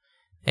 Yeah.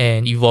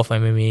 And Evolve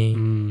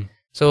MMA.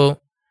 So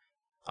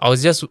I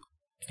was just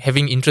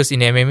having interest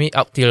in MMA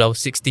up till I was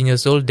 16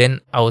 years old.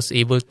 Then I was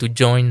able to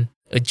join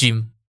a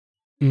gym.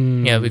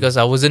 Yeah, because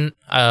I wasn't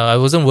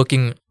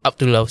working up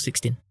till I was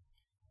 16.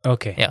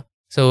 Okay. Yeah.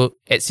 So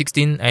at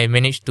 16, I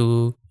managed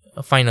to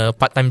find a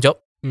part-time job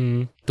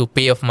to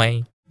pay off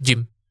my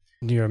gym.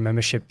 Your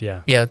membership,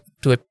 yeah. Yeah,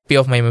 to pay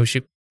off my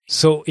membership.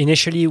 So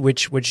initially,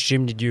 which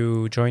gym did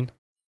you join?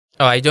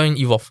 Oh, I joined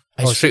Evolve.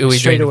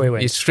 Straight away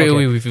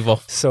with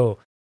Evolve. So,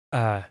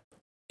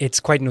 it's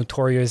quite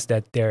notorious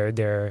that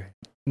their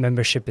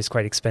membership is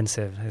quite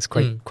expensive. It's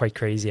quite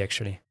crazy,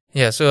 actually.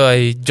 Yeah. So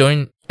I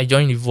joined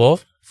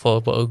Evolve for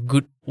about a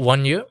good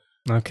 1 year.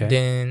 Okay.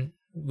 Then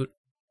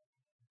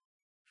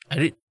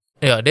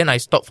then I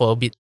stopped for a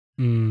bit.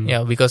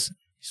 Yeah, because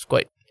it's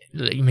quite,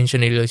 like you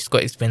mentioned earlier, it's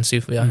quite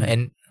expensive. Yeah,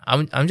 and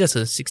I'm just a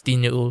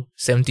 16-year-old,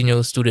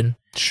 17-year-old student.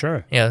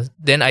 Sure. Yeah.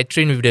 Then I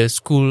trained with the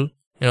school,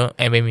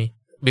 MMA,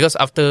 because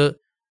after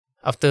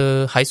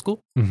high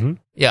school,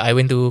 yeah, I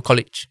went to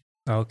college.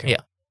 Okay.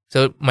 Yeah.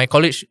 So my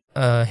college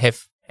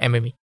have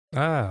MMA.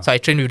 So I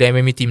trained with the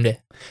MMA team there.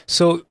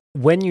 So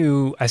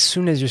as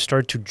soon as you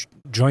started to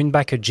join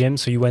back a gym,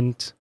 so you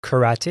went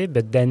karate,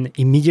 but then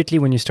immediately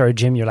when you started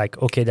gym, you're like,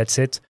 okay, that's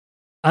it.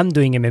 I'm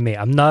doing MMA.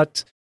 I'm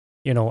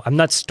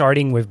not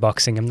starting with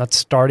boxing. I'm not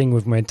starting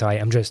with Muay Thai.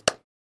 I'm just,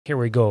 here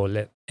we go.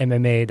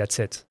 MMA, that's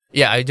it.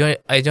 Yeah, I joined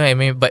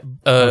MMA, but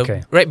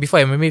right before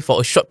MMA,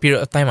 for a short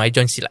period of time, I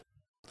joined Silat.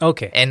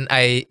 Okay. And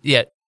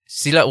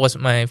Silat was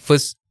my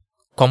first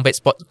combat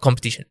sport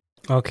competition.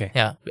 Okay.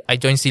 Yeah, I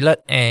joined Silat,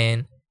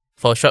 and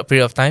for a short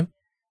period of time,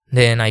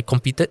 Then I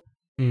competed.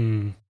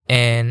 Mm.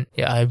 And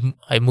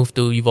I moved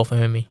to Evolve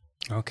MMA.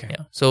 Okay.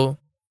 Yeah. So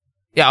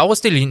I was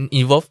still in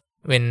Evolve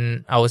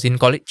when I was in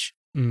college.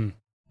 Mm.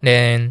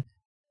 Then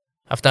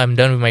after I'm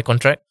done with my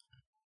contract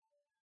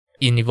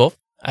in Evolve,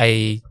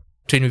 I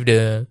trained with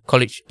the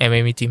college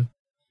MMA team.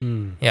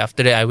 Mm. Yeah.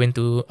 After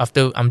that,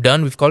 after I'm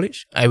done with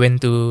college, I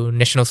went to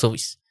national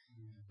service.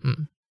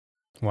 Mm.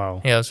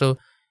 Wow. Yeah. So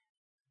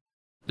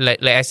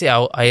like I said,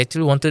 I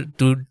actually wanted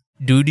to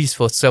do this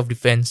for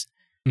self-defense,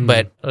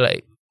 but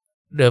like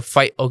the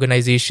fight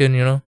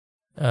organization,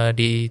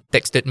 they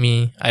texted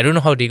me. I don't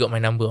know how they got my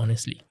number,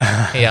 honestly.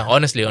 Yeah,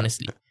 honestly.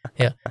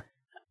 Yeah.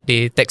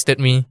 They texted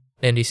me,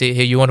 then they say,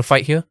 hey, you want to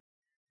fight here?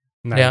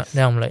 Nice. Yeah.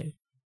 Then I'm like,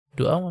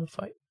 do I want to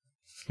fight?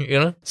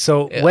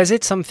 So was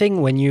it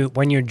something when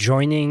you're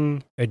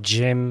joining a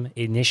gym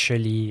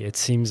initially, it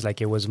seems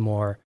like it was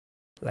more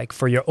like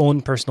for your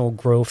own personal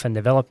growth and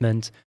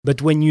development.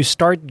 But when you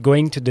start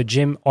going to the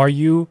gym,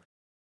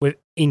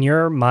 in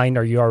your mind,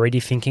 are you already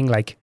thinking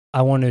like,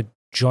 I want to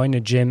join a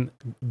gym,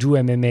 do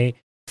MMA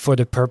for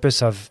the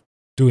purpose of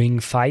doing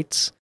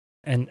fights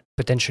and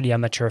potentially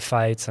amateur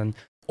fights,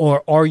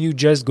 or are you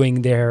just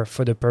going there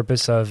for the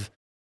purpose of,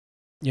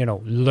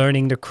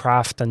 learning the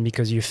craft and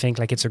because you think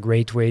like it's a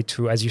great way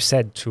to, as you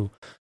said, to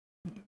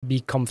be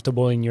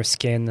comfortable in your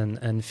skin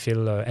and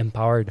feel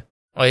empowered?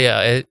 Oh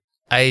yeah,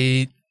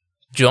 I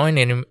joined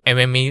in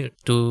MMA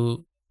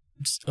to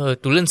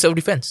learn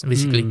self-defense,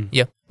 basically.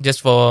 Yeah, just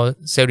for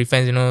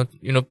self-defense.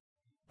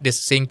 There's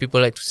saying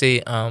people like to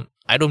say,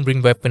 I don't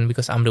bring weapon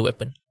because I'm the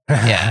weapon.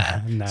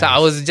 Yeah. Nice. So I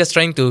was just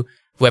trying to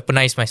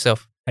weaponize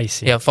myself. I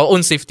see. Yeah, for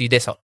own safety,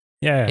 that's all.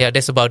 Yeah,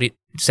 that's about it.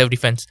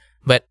 Self-defense.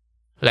 But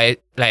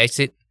like I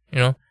said,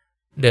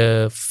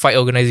 the fight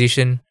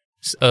organization,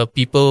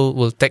 people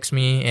will text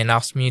me and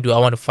ask me, do I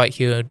want to fight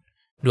here?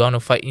 Do I want to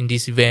fight in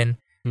this event?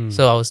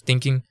 So I was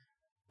thinking,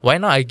 why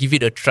not I give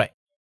it a try?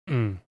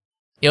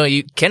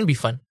 It can be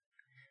fun.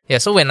 Yeah.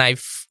 So when I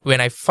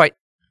fought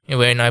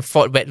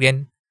back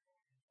then,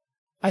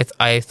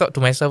 I thought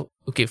to myself,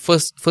 okay,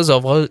 first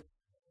of all,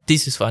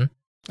 this is fun.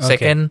 Okay.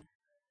 Second,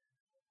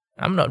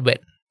 I'm not bad.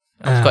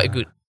 I'm quite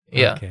good.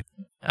 Yeah. Okay.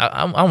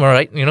 I'm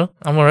alright,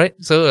 I'm alright.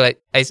 So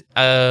like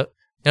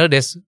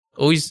there's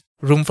always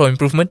room for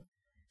improvement.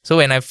 So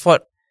when I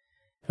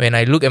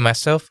look at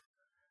myself,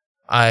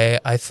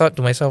 I thought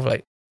to myself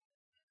like,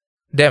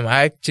 damn,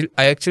 I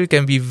actually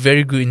can be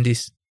very good in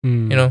this.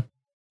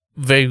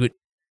 Very good.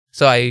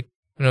 So I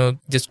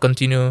just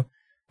continue.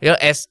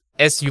 As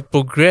you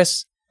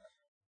progress,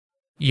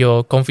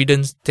 your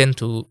confidence tend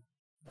to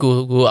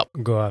go up.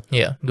 Go up.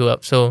 Yeah, go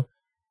up. So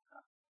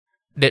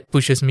that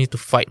pushes me to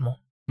fight more.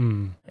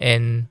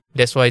 And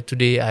that's why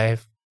today I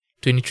have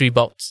 23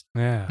 bouts.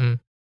 Yeah.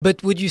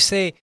 But would you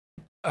say,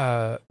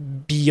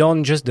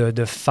 beyond just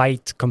the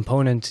fight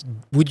component,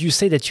 would you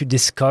say that you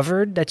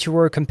discovered that you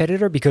were a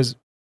competitor? Because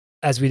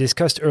as we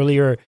discussed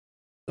earlier,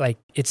 like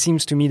it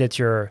seems to me that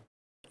you're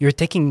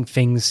taking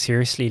things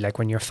seriously. Like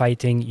when you're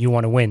fighting, you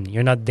want to win.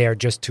 You're not there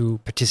just to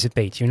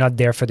participate. You're not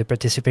there for the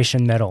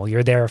participation medal.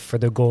 You're there for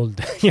the gold.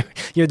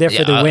 You're there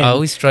for the win. I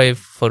always strive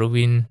for the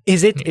win.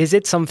 Is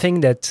it something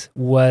that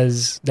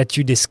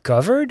you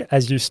discovered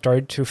as you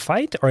started to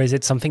fight, or is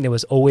it something that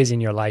was always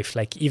in your life?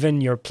 Like even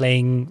you're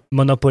playing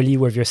Monopoly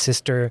with your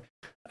sister,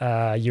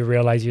 you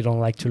realize you don't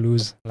like to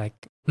lose.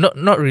 Like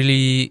not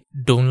really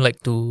don't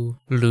like to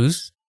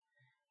lose,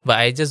 but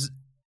I just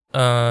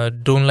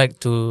don't like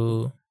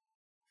to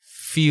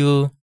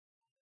feel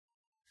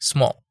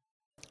small.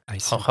 I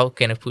see. How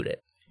can I put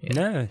it?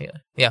 Yeah.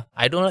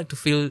 I don't like to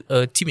feel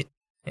timid.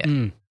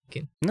 Yeah.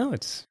 Okay. No,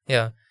 it's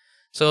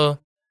So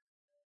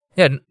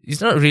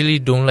it's not really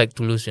don't like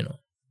to lose.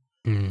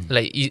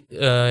 Like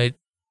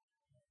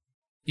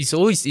it's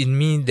always in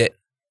me that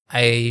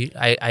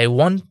I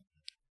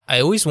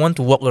always want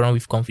to walk around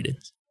with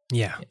confidence.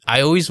 Yeah.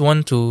 I always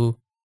want to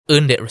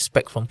earn that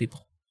respect from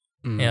people.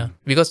 Yeah.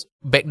 Because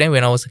back then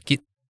when I was a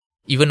kid,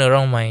 even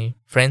around my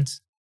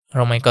friends,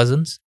 around my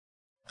cousins,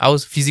 I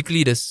was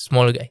physically the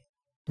smaller guy.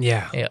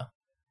 Yeah.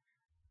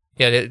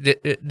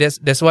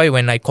 That's why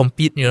when I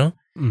compete,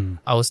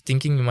 I was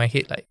thinking in my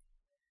head like,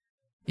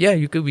 yeah,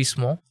 you could be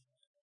small,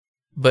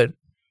 but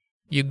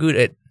you're good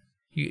at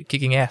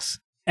kicking ass.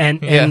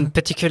 And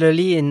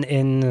particularly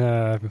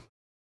in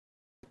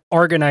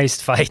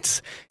organized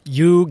fights,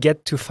 you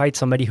get to fight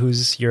somebody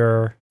who's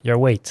your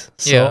weight.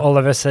 So all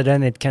of a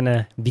sudden, it kind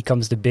of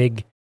becomes the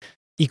big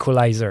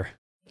equalizer.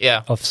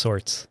 Of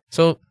sorts.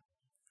 So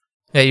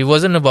it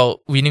wasn't about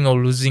winning or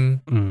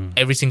losing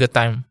every single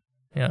time.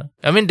 Yeah,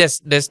 I mean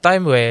there's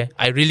time where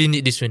I really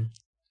need this win.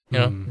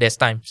 There's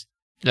times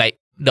like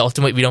the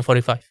Ultimate Beatdown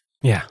 45.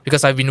 Yeah,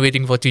 because I've been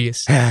waiting for 2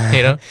 years.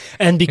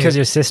 And because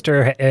your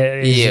sister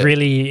is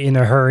really in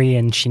a hurry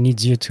and she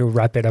needs you to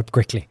wrap it up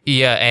quickly.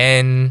 Yeah,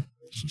 and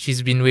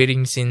she's been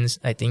waiting since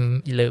I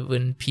think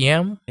 11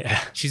 p.m.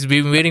 Yeah, she's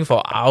been waiting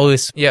for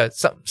hours. Yeah,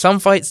 some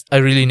fights I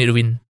really need to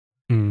win.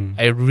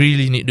 I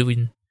really need to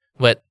win.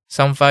 But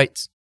some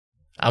fights,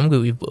 I'm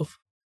good with both.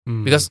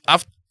 Because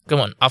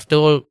after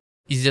all,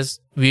 it's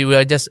just we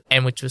were just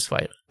amateur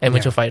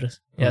fighters.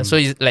 Yeah. So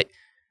it's like,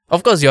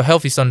 of course, your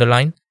health is on the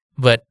line,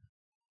 but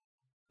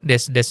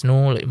there's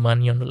no like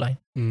money on the line.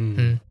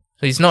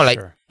 So it's not like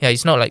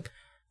it's not like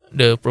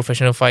the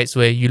professional fights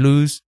where you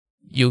lose,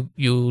 you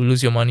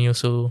lose your money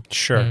also.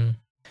 Sure.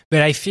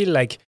 But I feel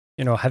like,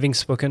 having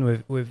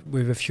spoken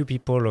with a few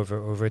people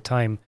over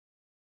time,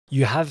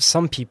 you have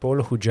some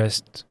people who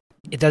just,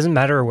 it doesn't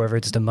matter whether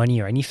it's the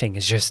money or anything,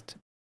 it's just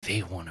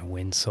they want to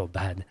win so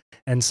bad.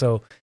 And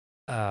so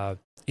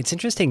it's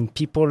interesting,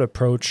 people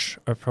approach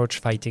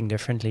fighting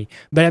differently.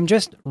 But I'm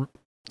just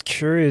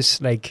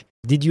curious, like,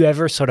 did you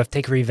ever sort of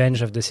take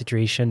revenge of the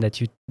situation that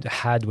you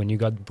had when you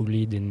got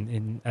bullied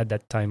in at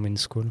that time in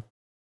school?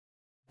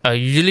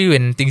 Usually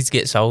when things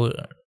get sour,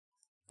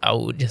 I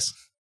would just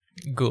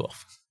go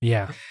off.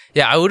 Yeah.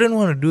 Yeah, I wouldn't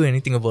want to do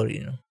anything about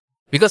it,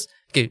 Because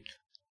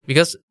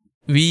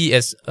we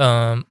as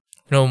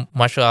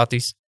martial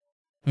artists,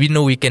 we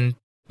know we can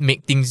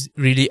make things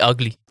really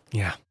ugly.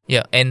 Yeah.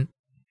 Yeah, and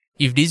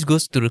if this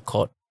goes to the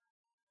court,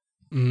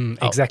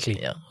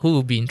 exactly. Who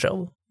will be in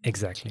trouble?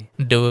 Exactly.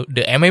 The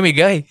MMA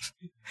guy.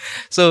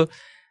 So,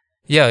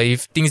 yeah,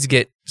 if things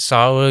get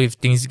sour, if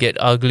things get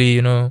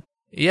ugly,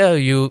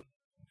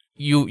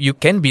 you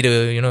can be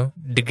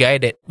the guy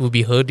that will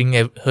be hurting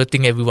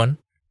everyone,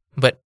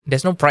 but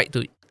there's no pride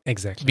to it.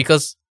 Exactly.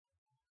 Because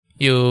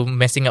you're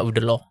messing up with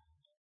the law.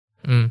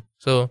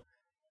 So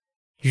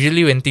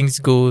usually when things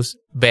goes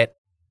bad,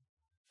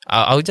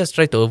 I'll just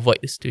try to avoid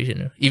the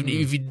situation.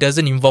 If it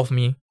doesn't involve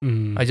me,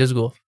 I just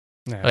go off.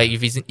 Yeah. Like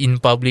if it's in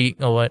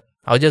public or what,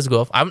 I'll just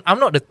go off. I'm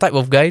not the type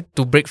of guy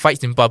to break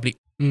fights in public.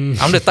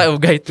 I'm the type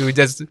of guy to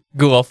just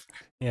go off.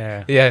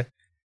 Yeah. Yeah.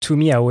 To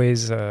me, I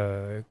always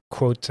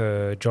quote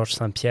Georges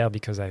St-Pierre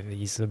because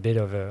he's a bit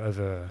of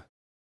a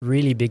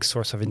really big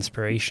source of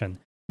inspiration.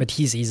 But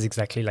he's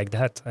exactly like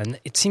that. And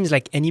it seems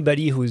like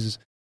anybody who's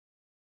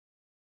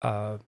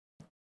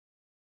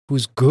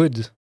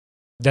good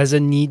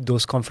doesn't need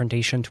those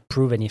confrontations to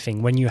prove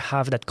anything. When you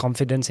have that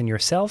confidence in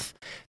yourself,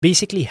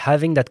 basically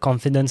having that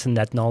confidence and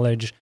that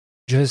knowledge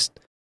just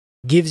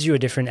gives you a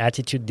different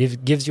attitude,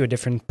 gives you a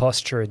different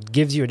posture, it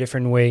gives you a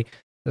different way.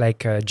 Like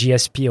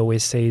GSP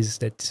always says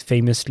that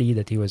famously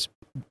that he was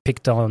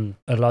picked on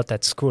a lot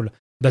at school,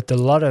 but a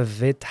lot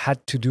of it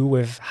had to do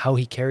with how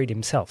he carried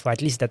himself. Or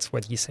at least that's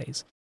what he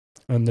says.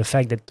 And the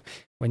fact that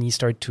when he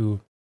started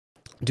to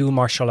do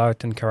martial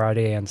art and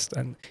karate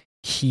and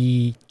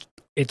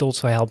it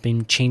also helped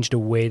him change the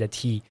way that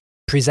he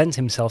presents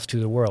himself to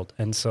the world.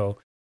 And so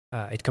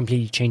it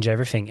completely changed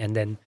everything. And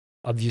then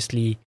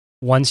obviously,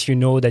 once you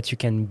know that you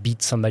can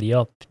beat somebody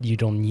up, you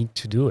don't need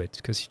to do it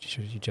because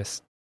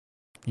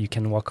you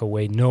can walk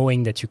away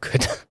knowing that you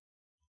could.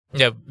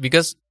 Yeah,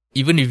 because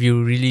even if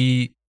you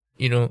really,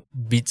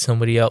 beat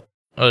somebody up,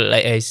 or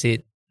like I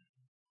said,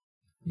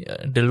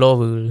 the law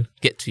will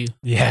get to you.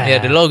 Yeah,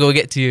 the law will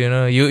get to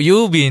you.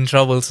 You'll be in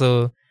trouble.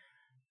 So,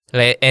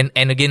 like, and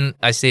again,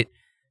 I said,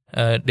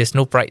 there's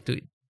no pride to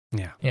it.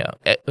 Yeah.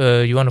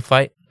 You want to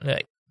fight?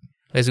 Like,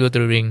 let's go to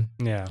the ring.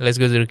 Yeah. Let's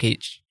go to the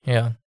cage.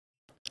 Yeah.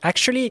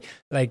 Actually,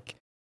 like,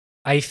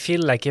 I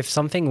feel like if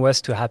something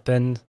was to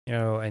happen,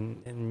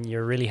 and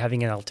you're really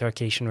having an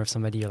altercation with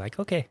somebody, you're like,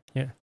 okay,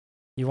 yeah,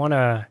 you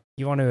wanna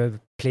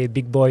play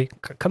big boy,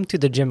 come to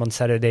the gym on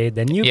Saturday.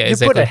 Then you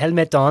put a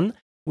helmet on.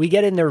 We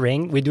get in the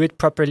ring. We do it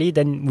properly.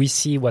 Then we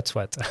see what's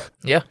what.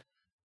 Yeah.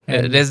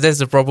 That's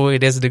the proper way.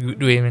 That's the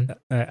good way, man.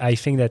 I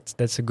think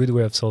that's a good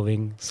way of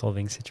solving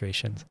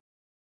situations.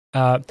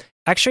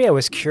 Actually, I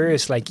was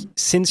curious, like,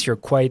 since you're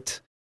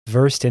quite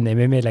versed in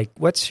MMA, like,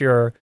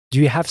 do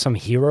you have some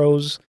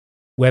heroes,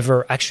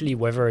 whether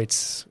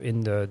it's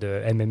in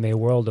the MMA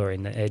world or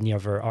in any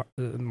other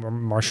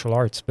martial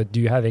arts, but do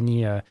you have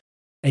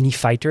any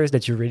fighters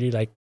that you really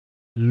like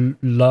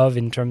love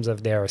in terms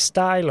of their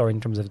style or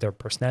in terms of their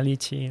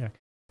personality?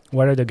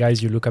 What are the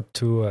guys you look up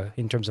to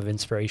in terms of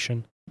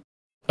inspiration?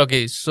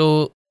 Okay,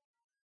 so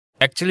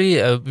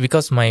actually,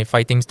 because my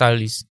fighting style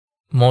is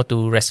more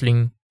to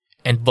wrestling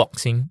and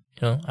boxing,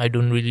 I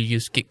don't really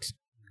use kicks.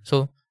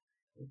 So,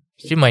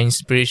 actually, my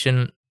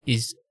inspiration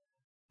is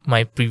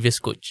my previous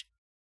coach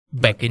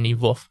back in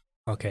Evolve.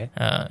 Okay.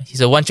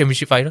 He's a one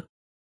championship fighter.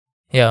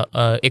 Yeah,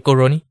 Eko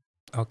Roni.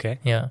 Okay.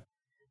 Yeah.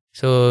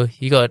 So,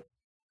 he got,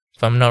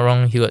 if I'm not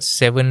wrong,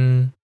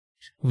 7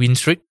 win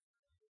streak.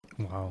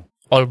 Wow.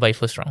 All by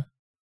first round.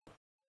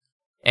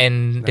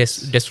 And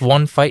there's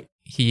one fight,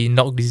 he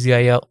knocked this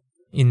guy out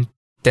in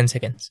 10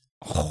 seconds.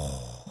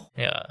 Oh,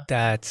 yeah.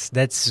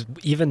 That's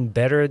even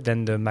better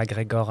than the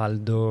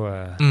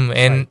McGregor-Aldo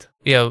and fight.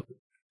 Yeah,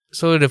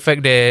 so the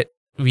fact that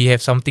we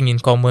have something in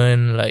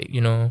common, like,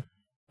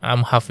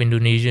 I'm half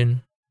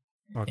Indonesian.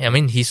 Okay. I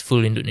mean, he's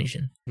full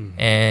Indonesian.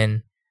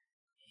 And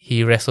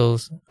he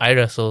wrestles, I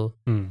wrestle.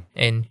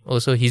 And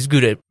also he's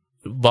good at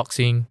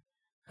boxing.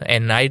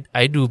 And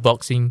I do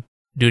boxing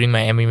during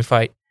my MMA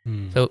fight.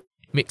 So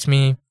it makes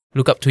me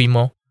look up to him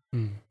more.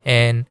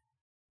 And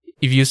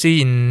if you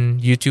see in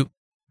YouTube,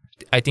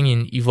 I think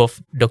in Evolve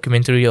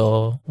documentary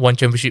or One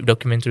Championship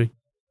documentary,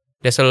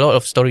 there's a lot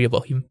of story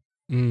about him.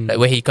 Like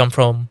where he come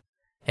from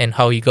and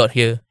how he got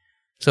here.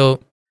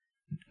 So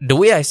the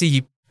way I see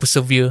he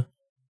persevere,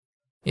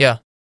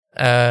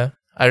 I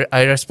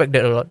respect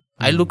that a lot.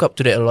 I look up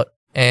to that a lot,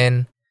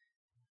 and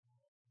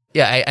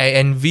I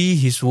envy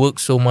his work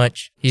so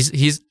much. He's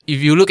if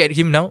you look at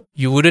him now,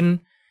 you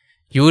wouldn't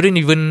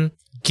even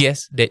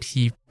guess that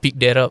he picked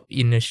that up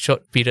in a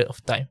short period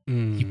of time.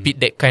 He picked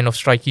that kind of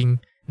striking,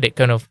 that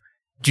kind of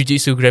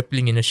jiu-jitsu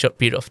grappling in a short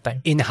period of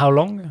time. In how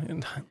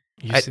long?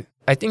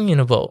 I think in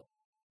about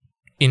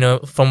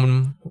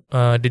from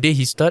the day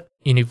he started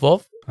in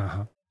Evolve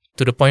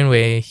to the point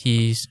where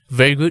he's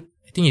very good.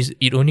 I think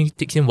it only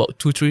takes him about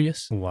 2-3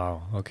 years.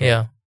 Wow. Okay.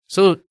 Yeah.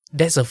 So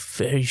that's a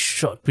very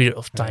short period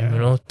of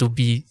time, to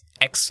be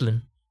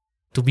excellent.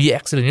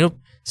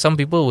 Some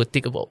people would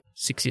take about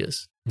 6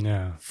 years.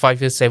 Yeah.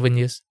 5 years, 7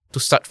 years to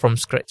start from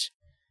scratch.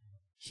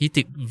 He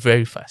took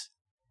very fast.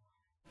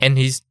 And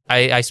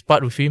I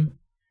sparred with him.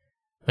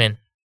 Man,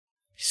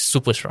 he's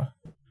super strong.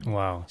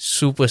 Wow.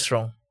 Super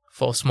strong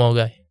for a small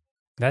guy.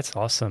 That's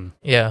awesome.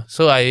 Yeah.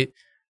 So I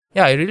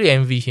really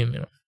envy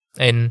him,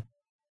 And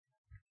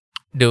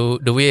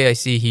the way I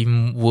see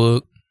him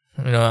work,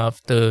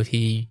 after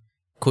he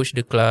coached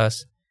the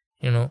class,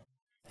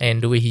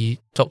 and the way he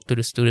talked to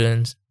the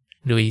students,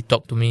 the way he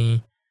talked to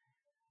me,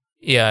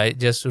 I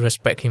just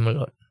respect him a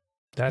lot.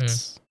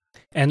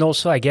 And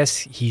also, I guess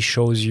he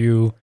shows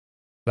you,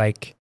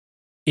 like,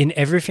 in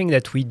everything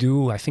that we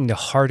do, I think the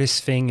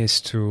hardest thing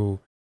is to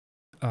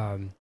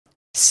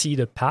see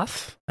the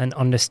path and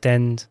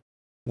understand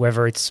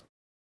whether it's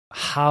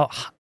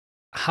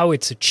how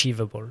it's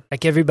achievable.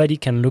 Like, everybody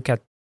can look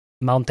at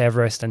Mount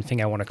Everest and think,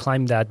 I want to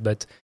climb that,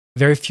 but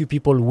very few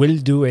people will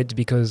do it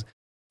because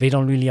they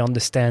don't really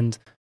understand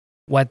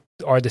what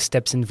are the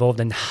steps involved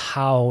and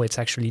how it's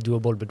actually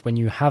doable. But when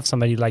you have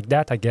somebody like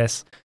that, I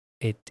guess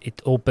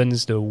it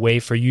opens the way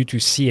for you to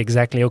see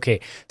exactly, okay,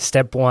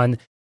 step 1,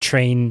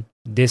 train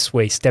this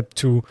way, step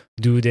 2,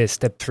 do this,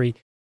 step 3,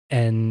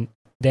 and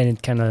then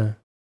it kind of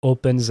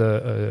opens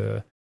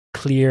a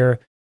clear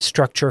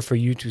structure for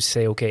you to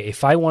say, okay,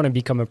 if I want to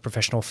become a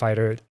professional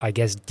fighter, I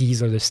guess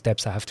these are the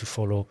steps I have to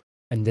follow,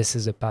 and this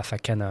is the path I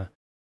can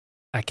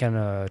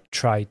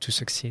try to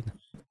succeed.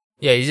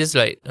 Yeah, it's just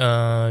like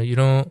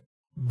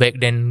back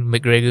then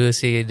McGregor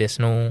said there's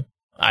no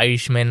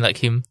Irishman like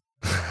him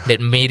that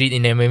made it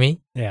in MMA.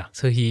 Yeah.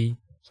 So he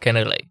kind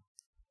of like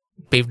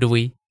paved the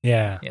way.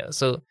 Yeah. Yeah.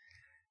 So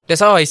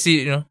that's how I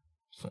see it.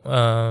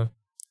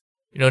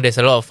 There's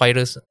a lot of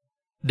fighters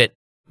that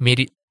made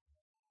it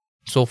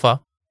so far.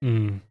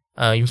 In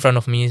front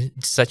of me,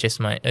 such as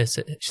my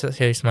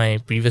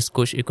previous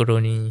coach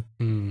Ikoroni,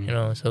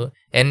 so,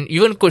 and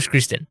even Coach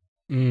Christian,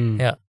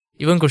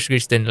 even Coach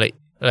Christian,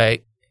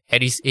 like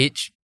at his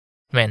age,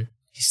 man,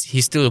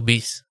 he's still a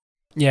beast.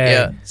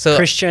 Yeah. So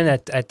Christian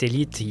at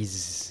Elite,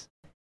 he's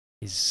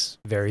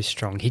very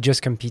strong. He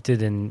just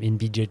competed in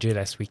BJJ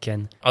last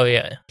weekend. Oh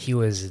yeah, he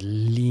was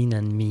lean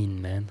and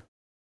mean, man.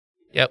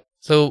 Yep.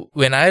 So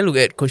when I look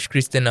at Coach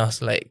Christian, I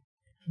was like,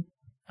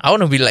 I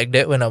want to be like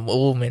that when I'm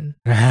old, man.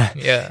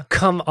 Yeah.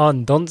 Come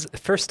on.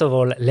 First of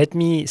all, let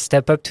me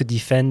step up to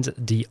defend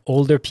the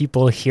older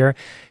people here.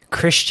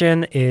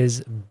 Christian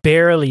is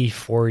barely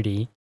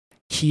 40.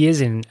 He is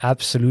in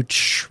absolute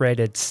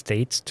shredded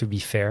state, to be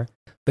fair.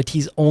 But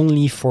he's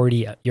only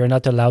 40. You're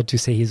not allowed to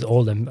say he's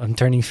old. I'm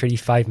turning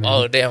 35, man.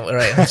 Oh, damn. All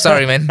right. I'm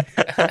sorry, man.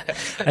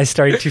 I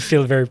started to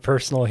feel very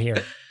personal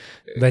here.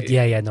 But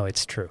no,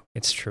 it's true.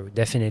 It's true.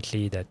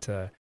 Definitely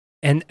that...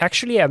 And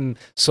actually,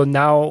 so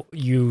now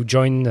you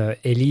join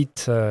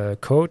Elite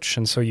Coach,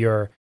 and so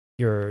you're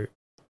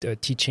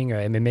teaching a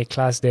MMA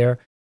class there.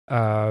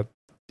 What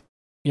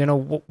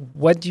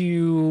do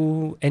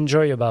you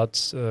enjoy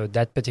about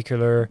that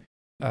particular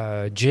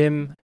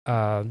gym?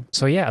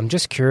 So I'm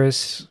just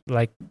curious,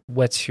 like,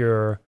 what's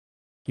your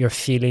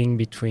feeling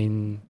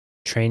between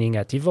training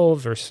at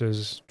Evolve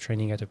versus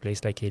training at a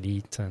place like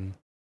Elite? And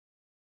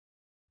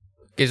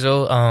okay,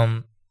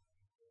 so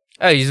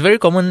it's very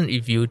common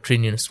if you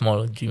train in a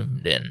smaller gym,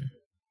 then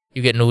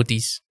you get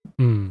noticed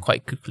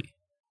quite quickly.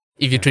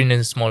 If you train in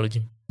a smaller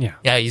gym. Yeah,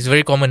 it's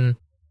very common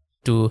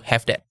to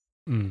have that.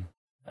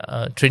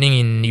 Training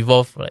in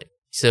Evolve, like,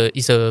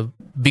 it's a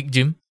big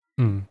gym.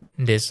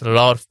 There's a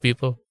lot of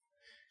people.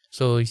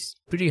 So it's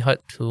pretty hard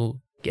to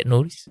get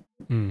noticed,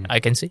 I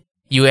can say.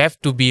 You have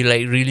to be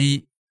like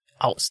really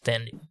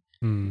outstanding.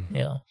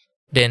 Yeah.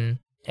 Then,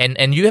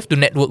 and you have to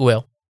network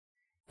well.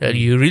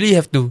 You really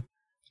have to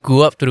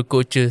go up to the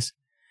coaches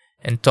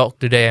and talk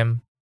to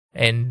them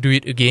and do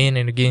it again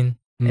and again.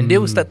 And they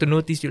will start to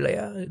notice you, like,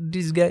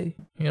 this guy,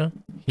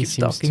 keeps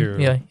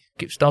talking.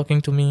 Keeps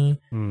talking to me,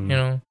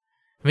 I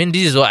mean,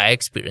 this is what I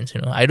experience,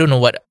 I don't know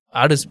what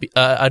other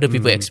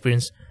people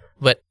experience.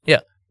 But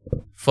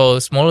for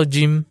a smaller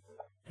gym,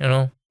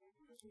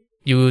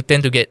 you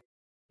tend to get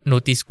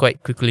noticed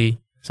quite quickly.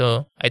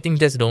 So I think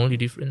that's the only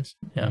difference.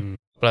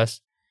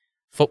 Plus,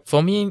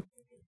 for me,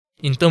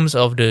 in terms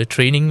of the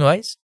training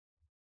wise,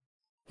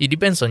 it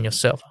depends on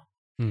yourself.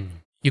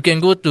 You can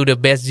go to the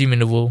best gym in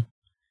the world,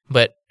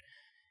 but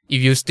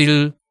if you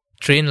still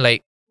train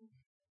like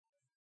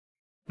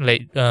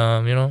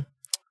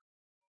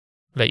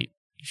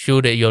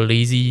show that you're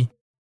lazy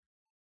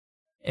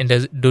and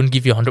don't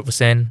give you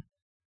 100%,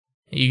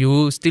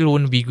 you still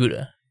won't be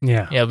good.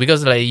 Yeah.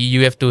 Because like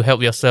you have to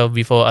help yourself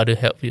before others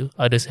help you,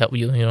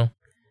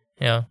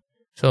 Yeah.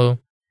 So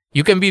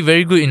you can be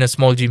very good in a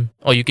small gym,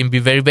 or you can be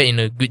very bad in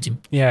a good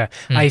gym. Yeah.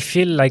 I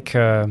feel like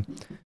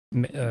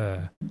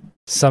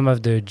some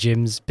of the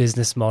gym's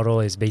business model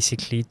is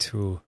basically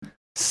to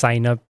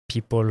sign up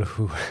people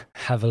who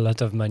have a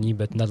lot of money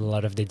but not a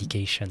lot of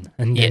dedication.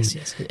 And yes,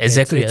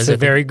 exactly. It's a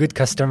very good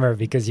customer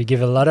because you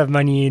give a lot of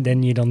money,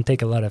 then you don't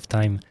take a lot of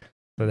time.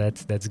 So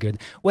that's good.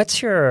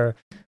 What's your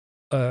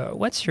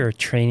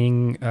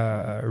training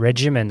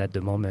regimen at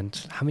the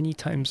moment? How many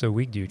times a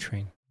week do you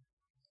train?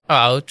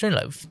 I'll train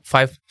like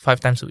five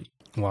times a week.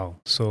 Wow.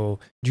 So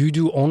do you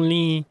do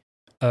only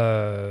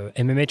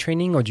MMA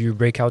training, or do you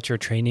break out your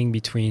training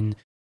between,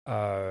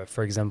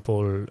 for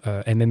example,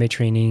 MMA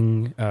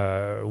training,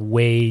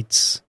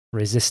 weights,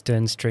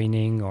 resistance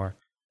training, or?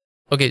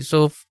 Okay,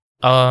 so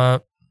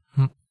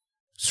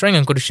strength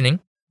and conditioning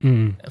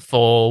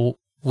for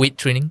weight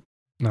training,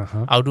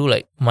 I'll do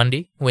like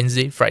Monday,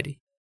 Wednesday, Friday.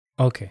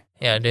 Okay.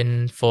 Yeah,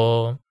 then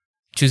for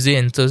Tuesday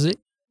and Thursday,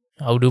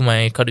 I'll do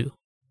my cardio.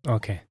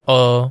 Okay.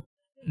 Or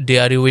the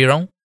other way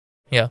around.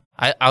 Yeah,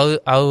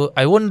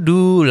 I won't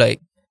do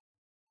like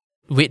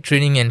weight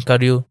training and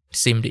cardio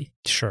same day.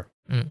 Sure.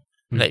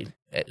 Like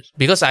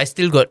because I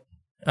still got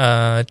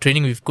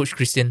training with Coach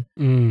Christian.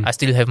 I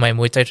still have my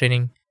Muay Thai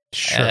training.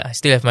 Sure. I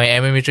still have my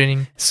MMA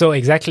training. So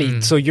exactly.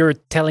 So you're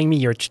telling me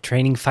you're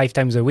training 5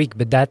 times a week,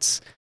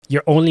 but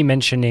you're only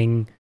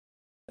mentioning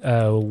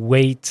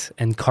weight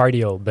and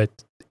cardio. But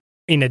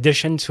in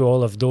addition to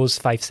all of those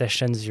 5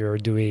 sessions, you're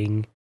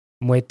doing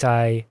Muay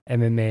Thai,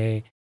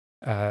 MMA,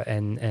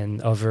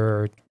 and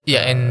other.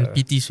 Yeah, and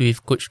PTs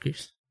with Coach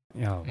Chris.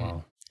 Yeah.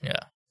 Wow. Yeah.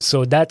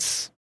 So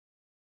that's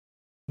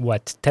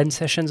what, 10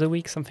 sessions a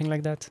week, something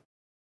like that?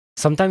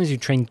 Sometimes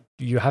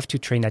you have to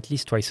train at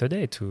least twice a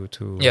day to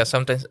Yeah,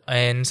 sometimes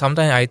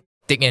I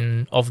take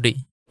an off day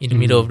in the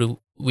middle of the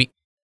week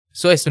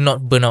so as to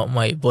not burn out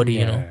my body,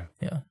 Yeah.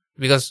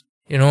 Because,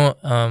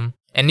 and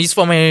it's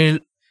for my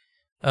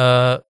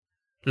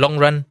long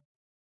run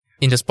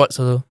in the sport,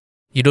 so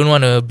you don't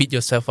want to beat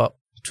yourself up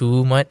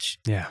too much.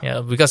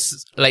 Yeah.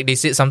 Because like they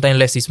said, sometimes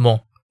less is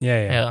more.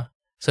 Yeah.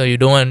 So you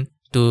don't want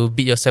to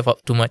beat yourself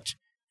up too much.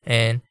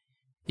 And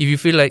if you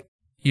feel like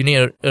you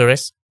need a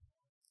rest,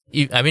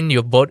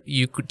 your body,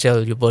 you could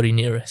tell your body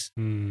need a rest.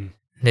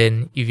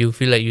 Then if you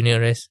feel like you need a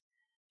rest,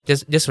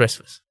 just rest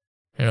first.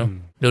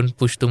 Don't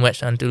push too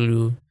much until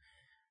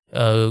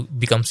you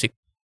become sick.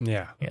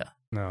 Yeah.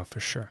 No, for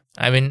sure.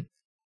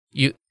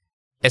 You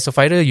as a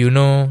fighter, you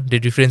know the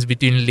difference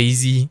between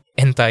lazy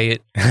and tired.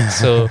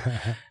 So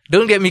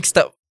don't get mixed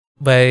up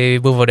by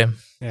both of them.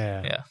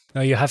 Yeah.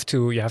 No, you have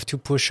to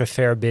push a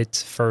fair bit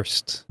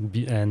first,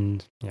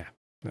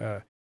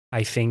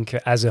 I think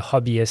as a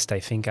hobbyist, I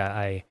think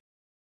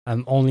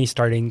I'm only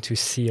starting to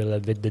see a little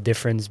bit the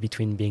difference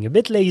between being a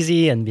bit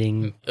lazy and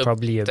being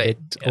probably a bit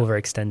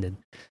overextended.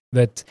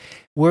 But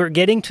we're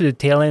getting to the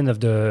tail end of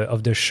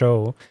the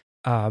show.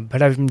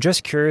 But I'm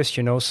just curious,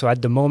 so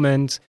at the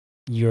moment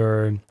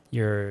you're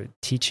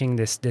teaching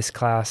this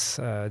class,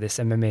 this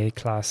MMA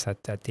class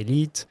at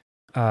Elite.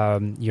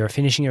 You're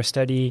finishing your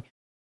study.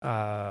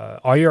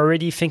 Are you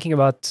already thinking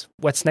about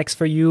what's next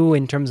for you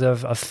in terms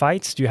of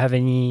fights? Do you have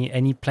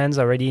any plans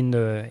already in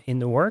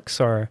the works,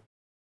 or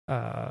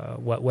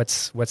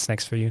what's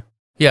next for you?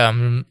 Yeah,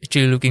 I'm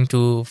actually looking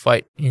to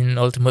fight in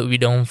Ultimate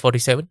Widowmaker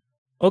 47.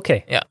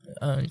 Okay. Yeah,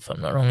 if I'm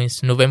not wrong,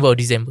 it's November or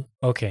December.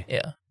 Okay.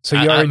 Yeah. So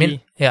you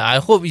already... I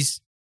hope it's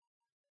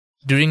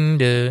during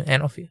the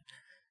end of year.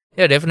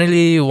 Yeah,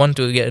 definitely want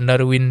to get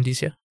another win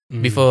this year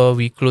before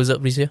we close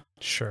up this year.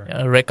 Sure.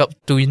 Rack up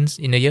 2 wins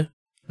in a year.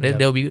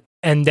 That'll be good.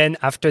 And then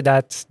after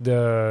that,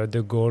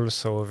 the goal,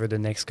 so over the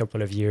next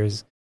couple of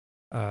years,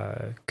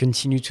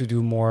 continue to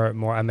do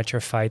more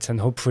amateur fights,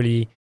 and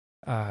hopefully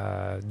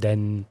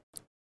then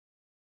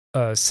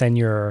send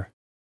your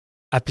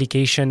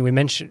application.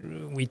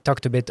 We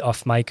talked a bit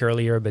off mic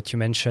earlier, but you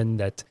mentioned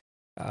that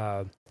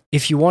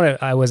if you want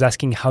to, I was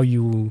asking how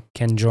you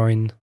can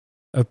join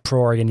a pro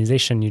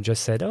organization. You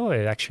just said,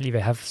 actually they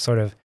have sort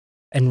of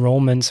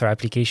enrollments or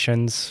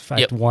applications,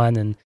 Fight One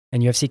and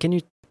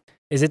UFC.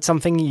 Is it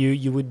something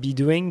you would be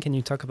doing? Can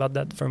you talk about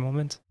that for a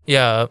moment?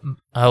 Yeah,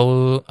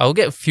 I'll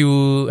get a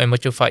few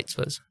amateur fights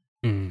first.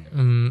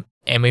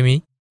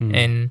 MMA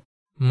and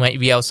might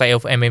be outside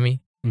of MMA.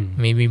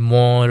 Maybe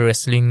more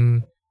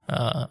wrestling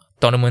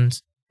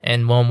tournaments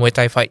and more Muay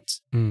Thai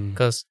fights.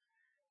 Because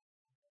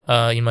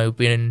in my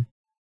opinion,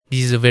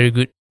 this is a very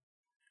good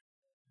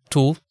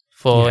tool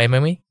for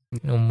MMA.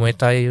 Muay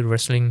Thai,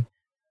 wrestling.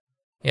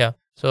 Yeah,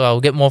 so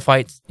I'll get more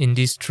fights in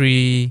these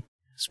 3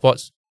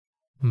 sports.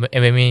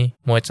 MMA,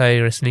 Muay Thai,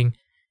 wrestling,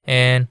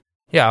 and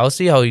I'll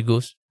see how it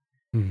goes.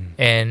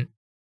 And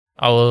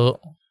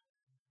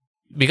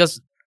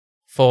because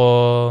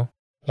for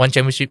one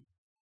championship,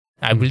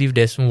 I believe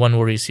there's one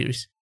Warrior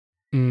Series.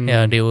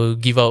 Yeah, they will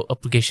give out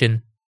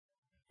application.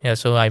 Yeah,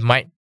 so I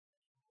might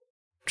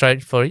try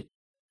for it,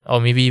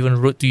 or maybe even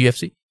road to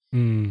UFC.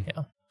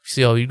 Yeah,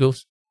 see how it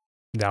goes.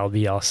 That'll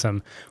be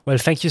awesome. Well,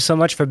 thank you so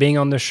much for being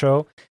on the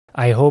show.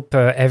 I hope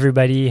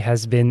everybody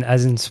has been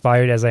as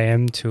inspired as I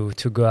am to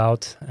go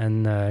out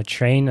and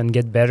train and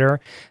get better.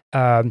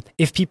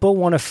 If people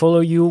want to follow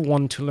you,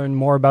 want to learn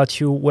more about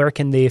you, where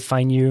can they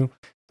find you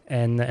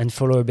and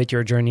follow a bit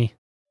your journey?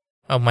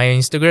 My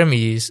Instagram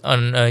is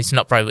on. It's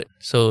not private,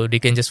 so they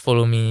can just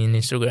follow me in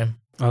Instagram.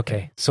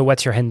 Okay. So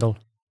what's your handle?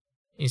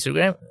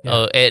 Instagram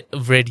at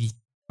Vredy.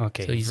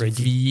 Okay. So it's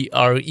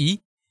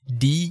VRED.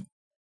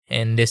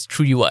 And there's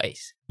 3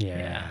 Ys.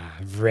 Yeah,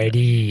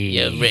 Vredy.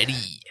 Yeah,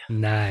 Vredy.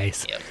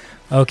 Nice. Yep.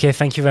 Okay,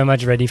 thank you very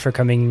much, Vredy, for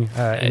coming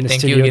in the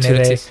studio you, today.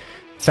 Alexis.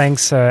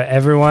 Thanks,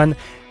 everyone.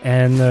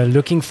 And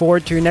looking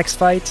forward to your next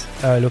fight.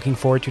 Looking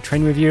forward to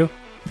train with you.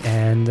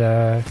 And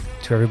to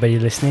everybody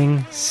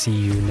listening, see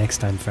you next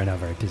time for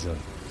another episode.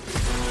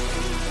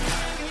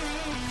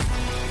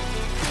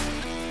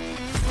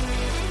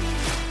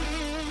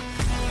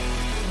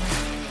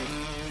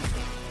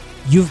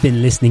 You've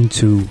been listening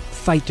to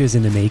Fighters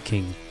in the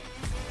Making.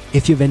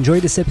 If you've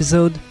enjoyed this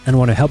episode and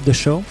want to help the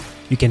show,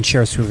 you can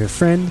share us with a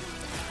friend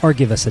or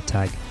give us a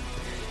tag.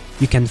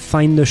 You can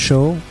find the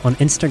show on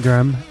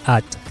Instagram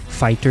at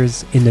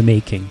Fighters in the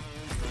Making.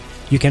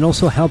 You can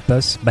also help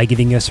us by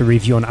giving us a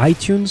review on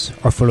iTunes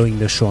or following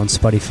the show on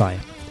Spotify.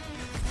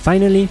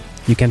 Finally,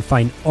 you can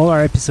find all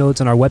our episodes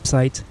on our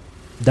website,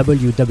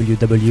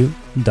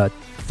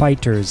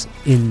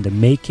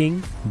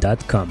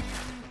 www.fightersinthemaking.com.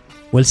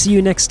 We'll see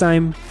you next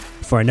time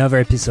for another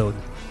episode.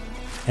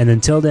 And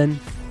until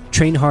then,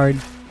 train hard,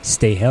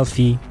 stay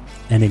healthy,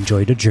 and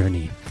enjoy the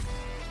journey.